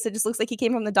ghost face. It just looks like he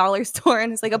came from the dollar store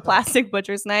and it's like a plastic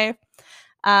butcher's knife.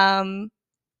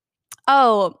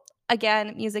 Oh,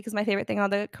 again, music is my favorite thing on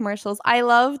the commercials. I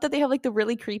love that they have like the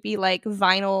really creepy like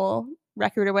vinyl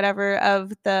record or whatever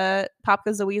of the Pop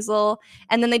Goes the Weasel,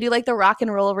 and then they do like the rock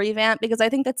and roll revamp, because I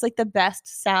think that's like the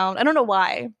best sound. I don't know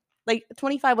why. Like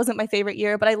 25 wasn't my favorite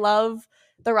year, but I love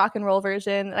the rock and roll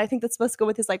version, and I think that's supposed to go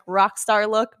with his like rock star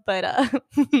look, but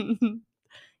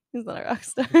he's not a rock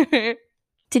star.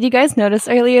 Did you guys notice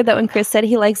earlier that when Chris said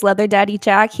he likes Leather Daddy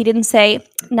Jack, he didn't say,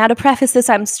 now to preface this,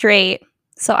 I'm straight.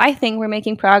 So I think we're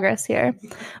making progress here.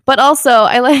 But also,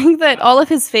 I like that all of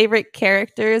his favorite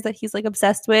characters that he's like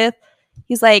obsessed with,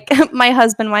 he's like, my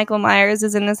husband Michael Myers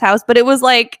is in this house, but it was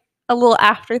like a little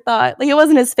afterthought. Like, it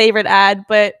wasn't his favorite ad,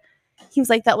 but he was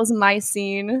like, that was my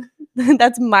scene.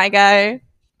 That's my guy.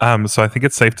 So I think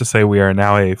it's safe to say we are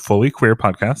now a fully queer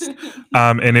podcast.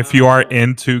 And if you are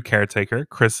into Caretaker,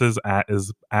 Chris's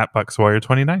is at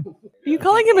BucksWarrior29. Are you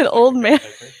calling him an old man?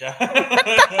 What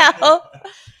the hell?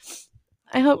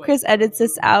 I hope Chris edits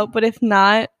this out, but if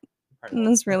not,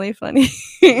 that's really funny.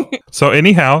 So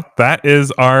anyhow, that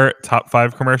is our top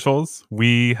 5 commercials.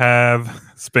 We have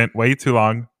spent way too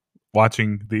long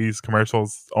watching these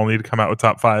commercials only to come out with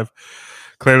top 5.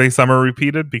 Clearly some are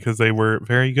repeated because they were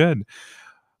very good.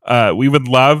 We would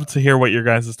love to hear what your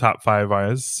guys' top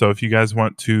 5 is. So if you guys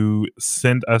want to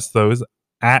send us those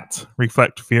at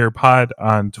Reflect Fear Pod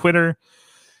on Twitter.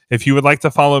 If you would like to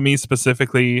follow me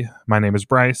specifically, my name is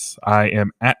Bryce. I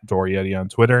am at Dorietti on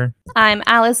Twitter. I'm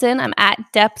Allison. I'm at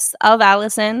Depths of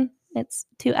Allison. It's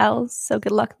 2 L's, so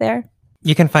good luck there.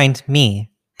 You can find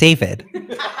me, David,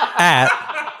 at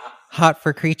Hot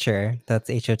for Creature. That's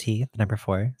HOT, number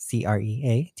 4,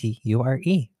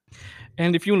 CREATURE.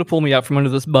 And if you want to pull me out from under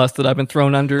this bus that I've been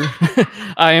thrown under,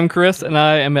 I am Chris, and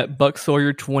I am at Buck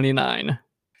Sawyer 29.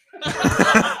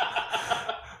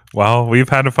 Well, we've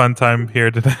had a fun time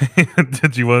here today.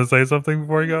 Did you want to say something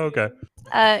before we go? Okay.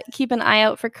 Keep an eye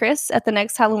out for Chris at the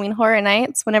next Halloween Horror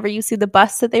Nights. Whenever you see the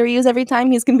bus that they reuse every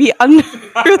time, he's going to be under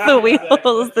the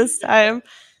wheels this time.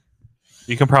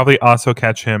 You can probably also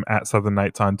catch him at Southern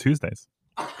Nights on Tuesdays.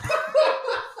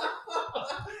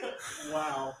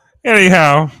 Wow.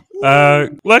 Anyhow,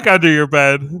 look under your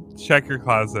bed, check your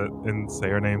closet, and say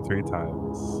her name 3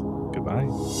 times. Goodbye.